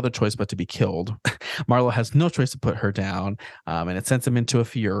has no other choice but to be killed. Marlo has no choice to put her down, and it sends him into a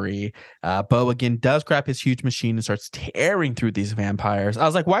fury. Bo again does grab his huge machine and starts tearing through these vampires. I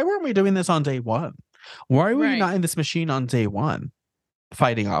was like, why weren't we doing this on day one? Why were you not in this machine on day one?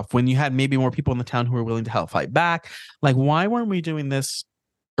 Fighting off when you had maybe more people in the town who were willing to help fight back. Like, why weren't we doing this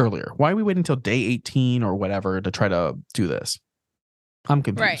earlier? Why are we waiting until day 18 or whatever to try to do this? I'm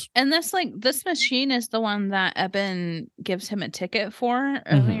confused. Right. And this machine is the one that Eben gives him a ticket for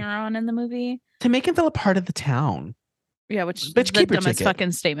earlier on in the movie. To make him feel a part of the town. Yeah, which is the dumbest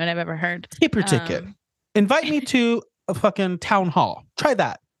fucking statement I've ever heard. Keep your ticket. Invite me to a fucking town hall. Try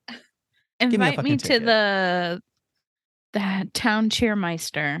that. Invite me to the town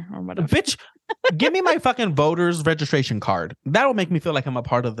cheermeister or whatever. Bitch, give me my fucking voter's registration card. That'll make me feel like I'm a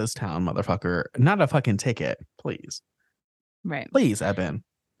part of this town, motherfucker. Not a fucking ticket, please. Right. Please, Eben.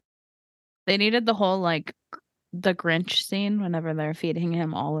 They needed the whole like the Grinch scene whenever they're feeding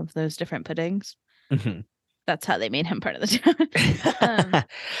him all of those different puddings. Mm-hmm. That's how they made him part of the town.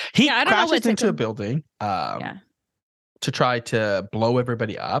 He crashes into a building to try to blow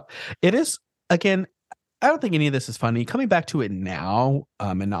everybody up. It is, again, I don't think any of this is funny. Coming back to it now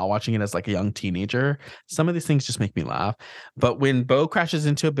and not watching it as like a young teenager, some of these things just make me laugh. But when Bo crashes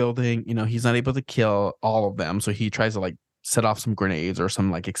into a building, you know, he's not able to kill all of them. So he tries to like set off some grenades or some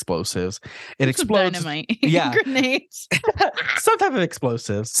like explosives. It explodes. Dynamite. Yeah. Grenades. Some type of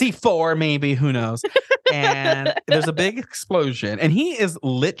explosives. C4 maybe, who knows. And there's a big explosion. And he is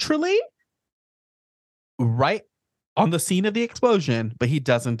literally right on the scene of the explosion, but he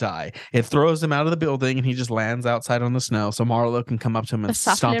doesn't die. It throws him out of the building and he just lands outside on the snow so Marlo can come up to him and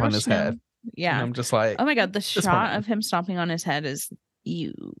stomp on his head. Yeah. And I'm just like, oh my God, the shot of him stomping on his head is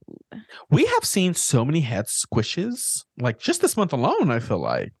ew. We have seen so many head squishes, like just this month alone, I feel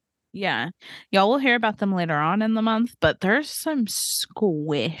like. Yeah. Y'all will hear about them later on in the month, but there's some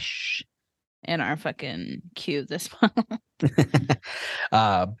squish in our fucking queue this month.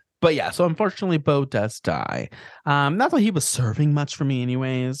 But yeah, so unfortunately, Bo does die. Not that he was serving much for me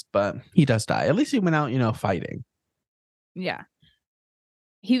anyways, but he does die. At least he went out, you know, fighting. Yeah.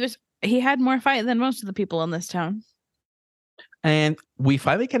 He had more fight than most of the people in this town. And we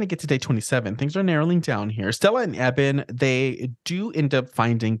finally kind of get to day 27. Things are narrowing down here. Stella and Eben, they do end up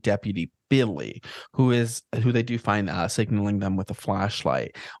finding Deputy Billy, who they do find signaling them with a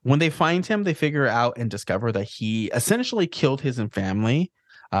flashlight. When they find him, they figure out and discover that he essentially killed his own family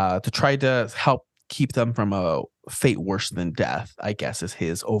to try to help keep them from a fate worse than death, I guess, is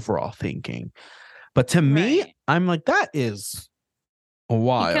his overall thinking. But to me, I'm like, that is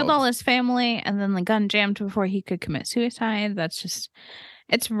wild. He killed all his family and then the gun jammed before he could commit suicide. That's just,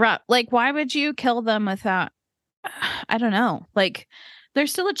 it's rough. Like, why would you kill them without, I don't know. Like,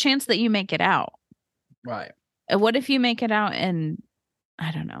 there's still a chance that you make it out. Right. What if you make it out and,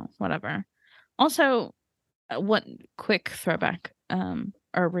 I don't know, whatever. Also, what quick throwback,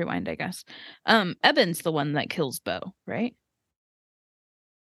 or rewind, I guess. Eben's the one that kills Bo, right?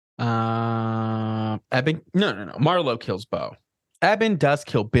 Eben, no. Marlo kills Bo. Eben does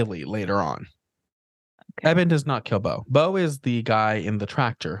kill Billy later on. Okay. Eben does not kill Bo. Bo is the guy in the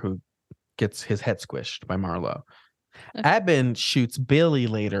tractor who gets his head squished by Marlo. Okay. Eben shoots Billy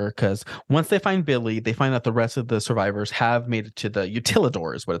later because once they find Billy, they find out the rest of the survivors have made it to the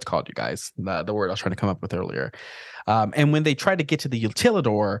utilidor, is what it's called, you guys. The word I was trying to come up with earlier. And when they try to get to the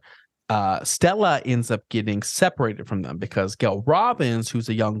utilidor, Stella ends up getting separated from them because Gail Robbins, who's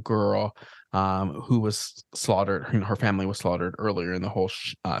a young girl who was slaughtered, her family was slaughtered earlier in the whole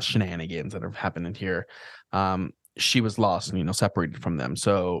shenanigans that have happened in here. She was lost and, separated from them.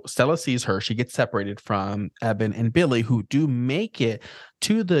 So Stella sees her. She gets separated from Eben and Billy, who do make it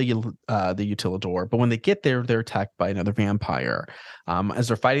to the utilidor. But when they get there, they're attacked by another vampire. As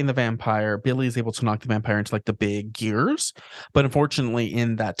they're fighting the vampire, Billy is able to knock the vampire into like the big gears. But unfortunately,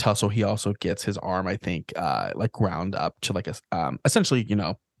 in that tussle, he also gets his arm, I think, like ground up to like a essentially,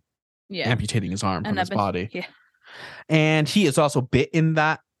 amputating his arm from his body. Yeah. And he is also bit in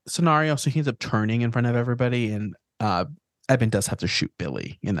that scenario, so he ends up turning in front of everybody, and Eben does have to shoot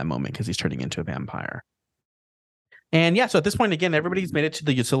Billy in that moment because he's turning into a vampire. And yeah, so at this point, again, everybody's made it to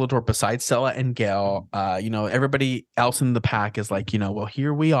the utilidor besides Stella and Gail. Everybody else in the pack is like, well,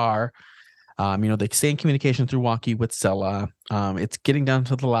 here we are. They stay in communication through walkie with Stella. It's getting down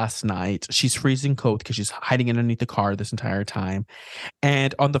to the last night. She's freezing cold because she's hiding underneath the car this entire time.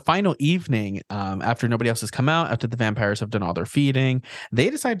 And on the final evening, after nobody else has come out, after the vampires have done all their feeding, they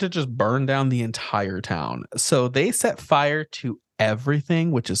decide to just burn down the entire town. So they set fire to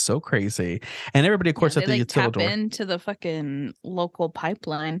everything, which is so crazy. And everybody, of course, at the utility door. Tap into the fucking local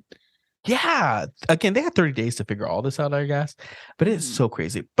pipeline. Yeah. Again, they had 30 days to figure all this out, I guess. But it's so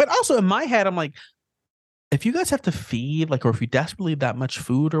crazy. But also in my head, I'm like, if you guys have to feed, or if you desperately need that much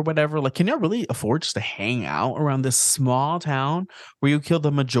food or whatever, can you really afford just to hang out around this small town where you kill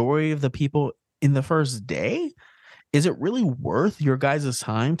the majority of the people in the first day? Is it really worth your guys'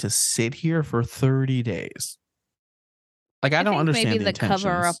 time to sit here for 30 days? I don't understand maybe the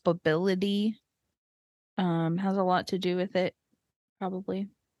cover-up ability has a lot to do with it, probably.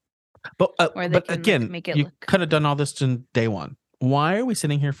 But again, you could have done all this in day one. Why are we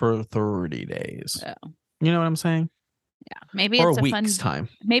sitting here for 30 days? Oh. You know what I'm saying? Yeah, maybe or it's a week's fun time.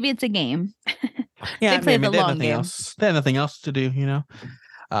 Maybe it's a game. Yeah, they play the long game. They have nothing else to do,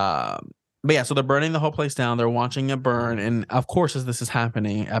 But yeah, so they're burning the whole place down. They're watching it burn. And of course, as this is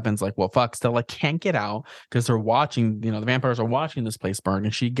happening, Eben's like, well, fuck, Stella can't get out because they're watching, the vampires are watching this place burn.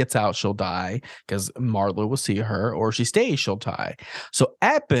 And she gets out, she'll die because Marlo will see her, or if she stays, she'll die. So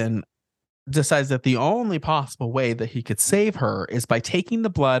Eben decides that the only possible way that he could save her is by taking the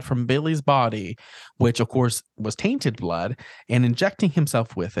blood from Billy's body, which of course was tainted blood, and injecting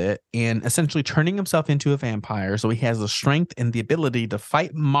himself with it and essentially turning himself into a vampire so he has the strength and the ability to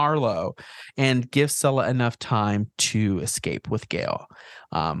fight Marlo and give Stella enough time to escape with Gale.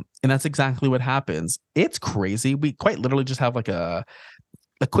 And that's exactly what happens. It's crazy. We quite literally just have a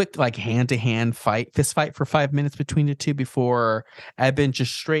quick hand-to-hand fist fight for 5 minutes between the two before Eben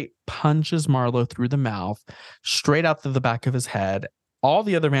just straight punches Marlo through the mouth, straight out to the back of his head. All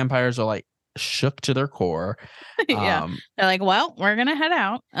the other vampires are shook to their core. Yeah. They're like, well, we're gonna head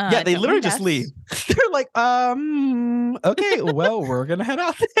out. Yeah, they literally just leave. They're like, okay, well, we're gonna head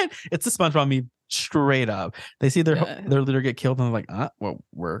out then. It's a SpongeBob meme straight up. They see their leader get killed and they're like, well,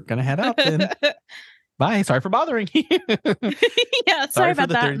 we're gonna head out then. Bye. Sorry for bothering you. Yeah, sorry about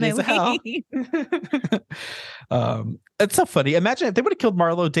that. 30 days of hell. It's so funny. Imagine if they would have killed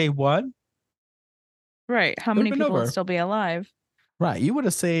Marlo day one. Right. How many people would still be alive? Right. You would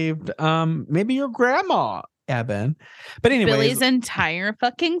have saved maybe your grandma, Eben. But anyway, Billy's entire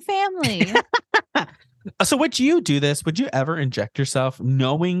fucking family. So would you do this? Would you ever inject yourself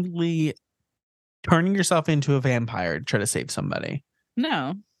knowingly turning yourself into a vampire to try to save somebody?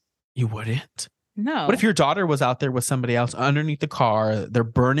 No. You wouldn't? No. What if your daughter was out there with somebody else underneath the car? They're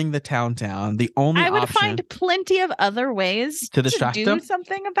burning the town down. The only I would find plenty of other ways to distract do them?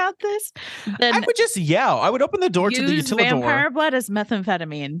 Something about this. I would just yell. I would open the door to the utility door. Vampire blood as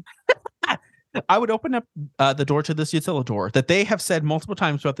methamphetamine. I would open up the door to this utility door that they have said multiple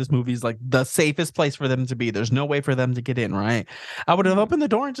times throughout this movie is the safest place for them to be. There's no way for them to get in, right? I would have opened the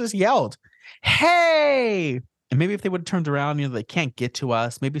door and just yelled, "Hey!" And maybe if they would have turned around, they can't get to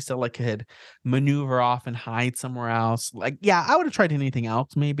us. Maybe Stella could maneuver off and hide somewhere else. I would have tried anything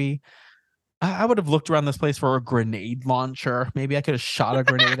else. Maybe I would have looked around this place for a grenade launcher. Maybe I could have shot a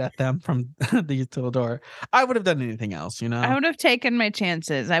grenade at them from the utility door. I would have done anything else, I would have taken my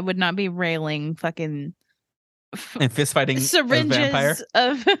chances. I would not be railing fucking and fist fighting syringes a vampire.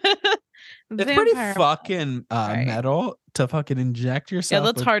 Of it's pretty fucking metal to fucking inject yourself.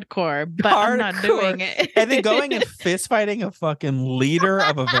 Yeah, that's hardcore, but I'm not doing it. And then going and fist fighting a fucking leader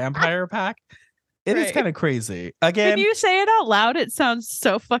of a vampire pack. It is kind of crazy. Again, when you say it out loud, it sounds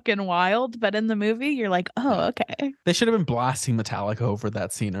so fucking wild. But in the movie, you're like, oh, okay. They should have been blasting Metallica over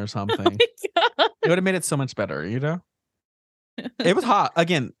that scene or something. It would have made it so much better, It was hot.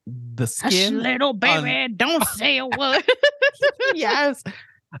 Again, the skin. Hush, little baby, don't say a word. Yes.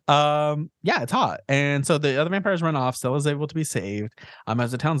 It's hot. And so the other vampires run off. Stella's able to be saved.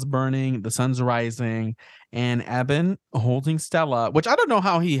 As the town's burning, the sun's rising, and Eben holding Stella, which I don't know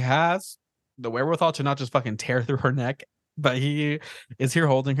how he has the wherewithal to not just fucking tear through her neck, but he is here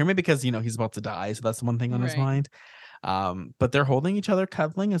holding her. Maybe because he's about to die, so that's the one thing on his mind. But they're holding each other,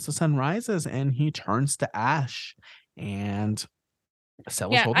 cuddling as the sun rises, and he turns to ash. And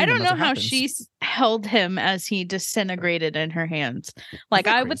Stella's holding him. I don't know how she's held him as he disintegrated in her hands.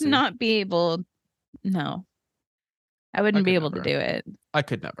 I would not be able. No, I wouldn't be able to do it. I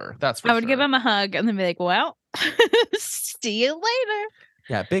could never. That's for sure. I would give him a hug and then be like, "Well, see you later."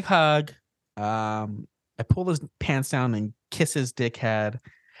 Yeah, big hug. I pull his pants down and kiss his dickhead,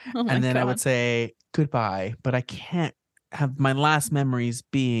 and then I would say goodbye. But I can't have my last memories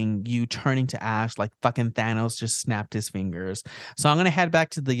being you turning to ash like fucking Thanos just snapped his fingers. So I'm gonna head back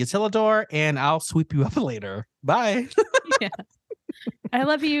to the Utilidor and I'll sweep you up later. Bye. Yeah. I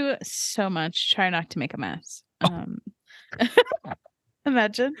love you so much. Try not to make a mess.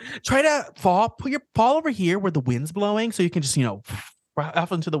 Imagine. Try to fall over here where the wind's blowing so you can just,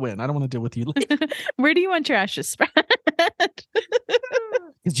 off into the wind. I don't want to deal with you. Where do you want your ashes spread?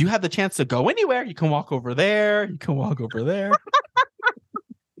 Because you have the chance to go anywhere. You can walk over there. You can walk over there.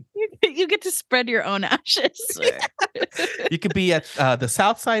 You get to spread your own ashes. You could be at the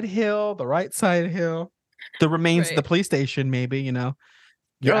south side hill, the right side hill, the remains of the police station, maybe,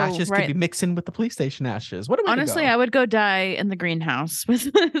 Your ashes could be mixing with the police station ashes. What do we Honestly, I would go die in the greenhouse with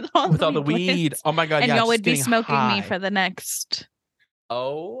all the weed. Oh my God. And y'all would be smoking me for the next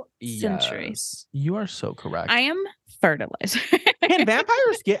century. Yes. You are so correct. I am fertilizer. Can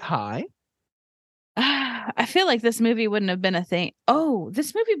vampires get high? I feel like this movie wouldn't have been a thing. Oh,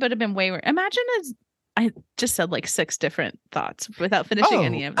 this movie would have been way worse. Imagine I just said like 6 different thoughts without finishing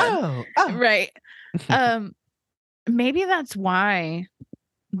any of them. Right. Maybe that's why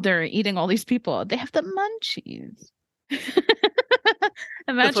they're eating all these people. They have the munchies.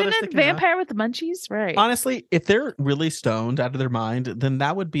 Imagine a vampire with the munchies, right? Honestly, if they're really stoned out of their mind, then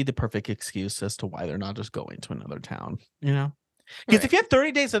that would be the perfect excuse as to why they're not just going to another town, Because if you have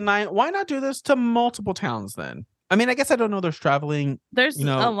 30 days a night, why not do this to multiple towns then? I mean, I guess I don't know there's traveling. There's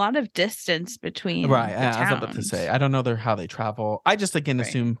a lot of distance between right. I was about to say, I don't know how they travel. I just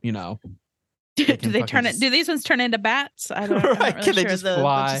assume, do they turn it? Do these ones turn into bats? I don't. Right. Can they just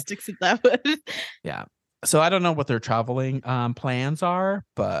fly? Logistics of that would. Yeah. So I don't know what their traveling plans are,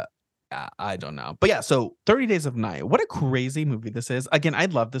 but I don't know. But yeah, so 30 Days of Night. What a crazy movie this is. Again, I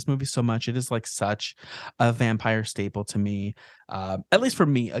love this movie so much. It is like such a vampire staple to me. At least for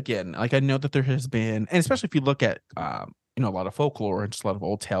me, again, like I know that there has been, and especially if you look at a lot of folklore and just a lot of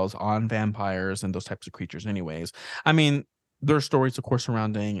old tales on vampires and those types of creatures anyways. I mean, there's stories, of course,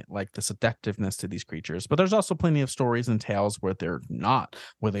 surrounding like the seductiveness to these creatures, but there's also plenty of stories and tales where they're not,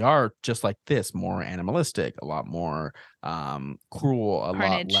 where they are just like this, more animalistic, a lot more cruel, a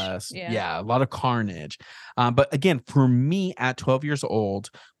carnage. Lot less, a lot of carnage. But again, for me at 12 years old,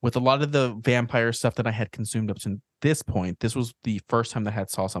 with a lot of the vampire stuff that I had consumed up to this point, this was the first time that I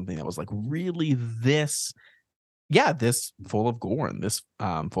had saw something that was like really this full of gore and this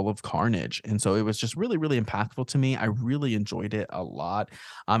full of carnage. And so it was just really, really impactful to me. I really enjoyed it a lot.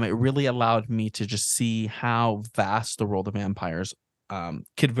 It really allowed me to just see how vast the world of vampires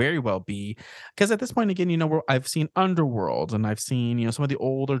could very well be. Because at this point, again, I've seen Underworld and I've seen, some of the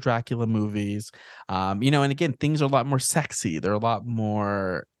older Dracula movies, and again, things are a lot more sexy. They're a lot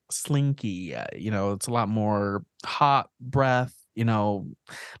more slinky. It's a lot more hot breath,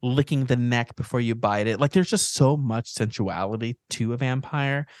 licking the neck before you bite it. Like there's just so much sensuality to a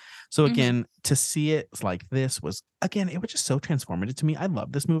vampire. So again, to see it like this was, again, it was just so transformative to me. I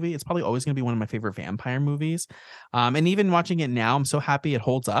love this movie. It's probably always going to be one of my favorite vampire movies. And even watching it now, I'm so happy it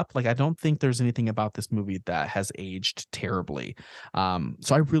holds up. Like I don't think there's anything about this movie that has aged terribly. So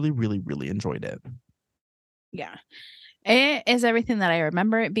I really, really, really enjoyed it. Yeah. It is everything that I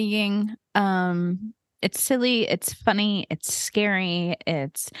remember it being. It's silly, it's funny, it's scary,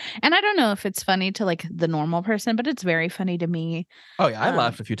 and I don't know if it's funny to like the normal person, but it's very funny to me. Oh yeah, I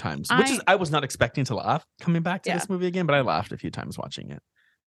laughed a few times, I was not expecting to laugh coming back to this movie again, but I laughed a few times watching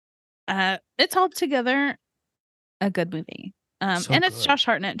it. It's altogether a good movie. And it's good. Josh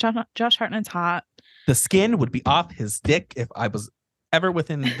Hartnett. Josh Hartnett's hot. The skin would be off his dick if I was ever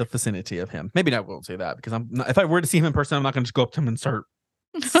within the vicinity of him. Maybe I won't say that because if I were to see him in person, I'm not going to just go up to him and start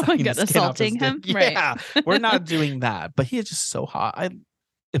oh my God, assaulting him. Yeah, we're not doing that. But he is just so hot. I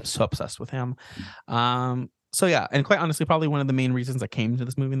am so obsessed with him. So yeah, and quite honestly, probably one of the main reasons I came to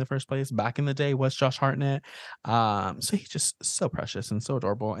this movie in the first place back in the day was Josh Hartnett. So he's just so precious and so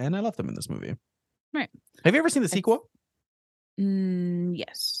adorable, and I loved him in this movie. Right. Have you ever seen the sequel?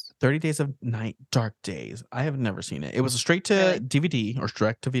 Yes. 30 Days of Night, Dark Days. I have never seen it. It was a straight to DVD or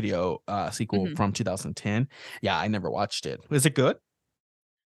direct to video sequel from 2010. Yeah, I never watched it. Is it good?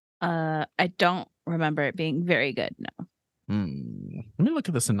 I don't remember it being very good. No. Let me look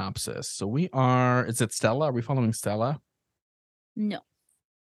at the synopsis. So is it Stella? Are we following Stella? No.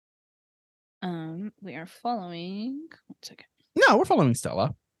 We are following. 1 second. No, we're following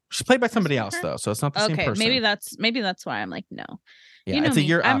Stella. She's played by somebody else though, so it's not the same person. Maybe that's why I'm like no. Yeah, it's a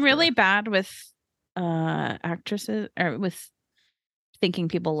year after. I'm really bad with actresses or with thinking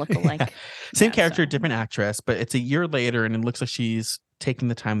people look alike. Same character, different actress, but it's a year later, and it looks like she's taking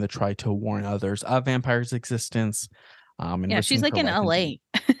the time to try to warn others of vampires' existence. She's like in LA.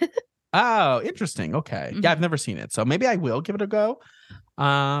 Oh, interesting. Okay. Yeah, I've never seen it, so maybe I will give it a go.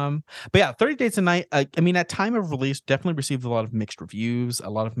 But yeah, 30 Days a Night, I mean, at time of release, definitely received a lot of mixed reviews, a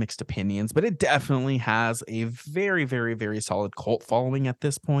lot of mixed opinions, but it definitely has a very, very, very solid cult following at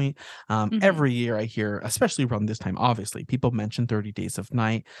this point. Every year I hear, especially around this time, obviously, people mention 30 Days of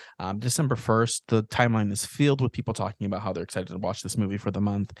Night. December 1st, the timeline is filled with people talking about how they're excited to watch this movie for the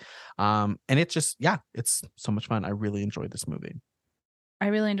month. And it's just, yeah, it's so much fun. I really enjoyed this movie. I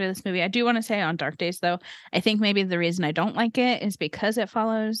really enjoy this movie. I do want to say on Dark Days, though, I think maybe the reason I don't like it is because it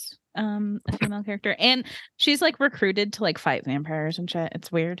follows a female character, and she's like recruited to like fight vampires and shit.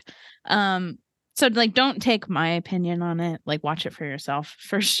 It's weird. So like, don't take my opinion on it. Like, watch it for yourself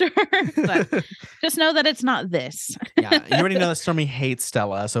for sure. But just know that it's not this. Yeah, you already know that Stormy hates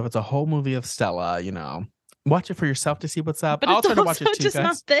Stella, so if it's a whole movie of Stella, watch it for yourself to see what's up. But I'll try to watch it too, just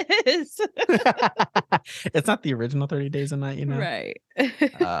guys. Not this. It's not the original 30 Days a Night, Right.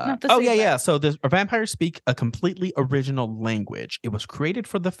 Yeah. So the vampires speak a completely original language. It was created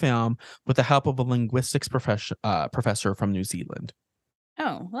for the film with the help of a linguistics professor from New Zealand.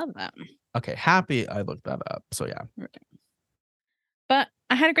 Oh, love that. Okay, happy I looked that up. So yeah. Right. But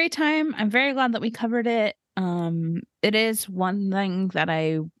I had a great time. I'm very glad that we covered it. It is one thing that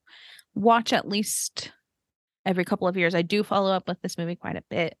I watch at least every couple of years. I do follow up with this movie quite a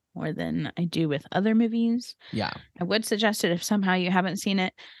bit more than I do with other movies. Yeah. I would suggest it if somehow you haven't seen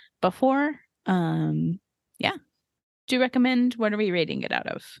it before. Yeah. Do recommend. What are we rating it out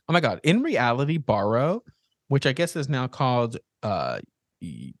of? Oh my God. In Reality, Borrow, which I guess is now called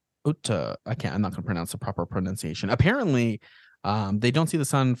Uta. I'm not going to pronounce the proper pronunciation. Apparently, they don't see the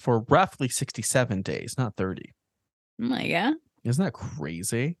sun for roughly 67 days, not 30. Oh my God. Isn't that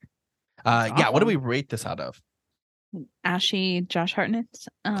crazy? Yeah. What do we rate this out of? Ashy Josh Hartnett.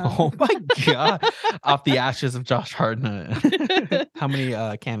 Oh my God. Off the ashes of Josh Hartnett. How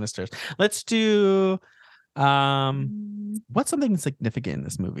many canisters? Let's do what's something significant in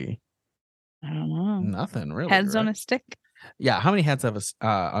this movie? I don't know. Nothing really. Heads on a stick. Yeah. How many heads of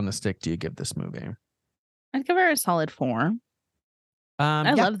on a stick do you give this movie? I'd give her a solid 4.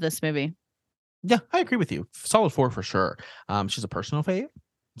 I love this movie. Yeah, I agree with you. Solid 4 for sure. She's a personal fave.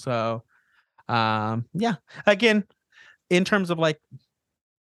 So yeah. Again, in terms of like,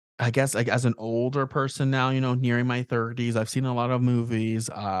 I guess like as an older person now, nearing my 30s, I've seen a lot of movies.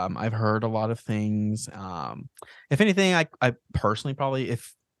 I've heard a lot of things. If anything, I personally probably,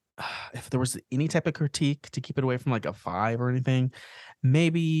 if there was any type of critique to keep it away from like a 5 or anything,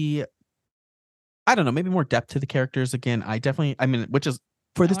 maybe, I don't know, maybe more depth to the characters. Again, which is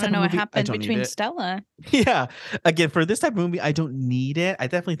for this type of movie, what happened between Stella. Yeah. Again, for this type of movie, I don't need it. I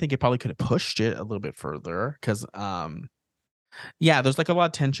definitely think it probably could have pushed it a little bit further because yeah, there's like a lot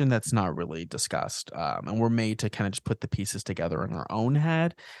of tension that's not really discussed. And we're made to kind of just put the pieces together in our own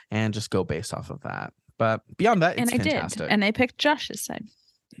head and just go based off of that. But beyond that, it's fantastic. And I picked Josh's side.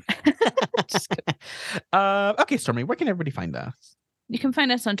 Just kidding. Okay, Stormy, where can everybody find us? You can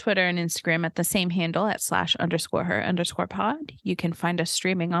find us on Twitter and Instagram at the same handle at /_her_pod. You can find us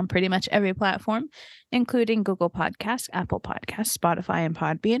streaming on pretty much every platform, including Google Podcasts, Apple Podcasts, Spotify, and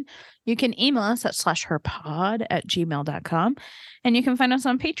Podbean. You can email us at /herpod@gmail.com. And you can find us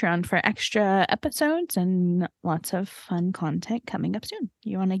on Patreon for extra episodes and lots of fun content coming up soon.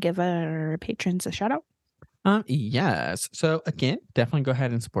 You want to give our patrons a shout out? Yes. So again, definitely go ahead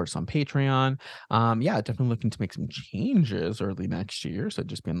and support us on Patreon. Yeah, definitely looking to make some changes early next year. So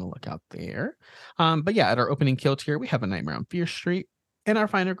just be on the lookout there. But yeah, at our opening kill tier, we have A Nightmare on Fear Street. In our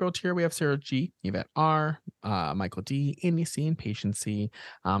final girl tier, we have Sarah G, Yvette R, Michael D, Andy C, and Patience C.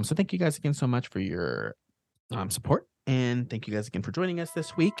 So thank you guys again so much for your support. And thank you guys again for joining us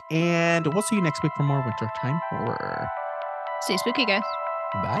this week. And we'll see you next week for more Wintertime Horror. Stay spooky, guys.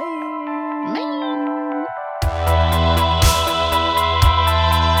 Bye.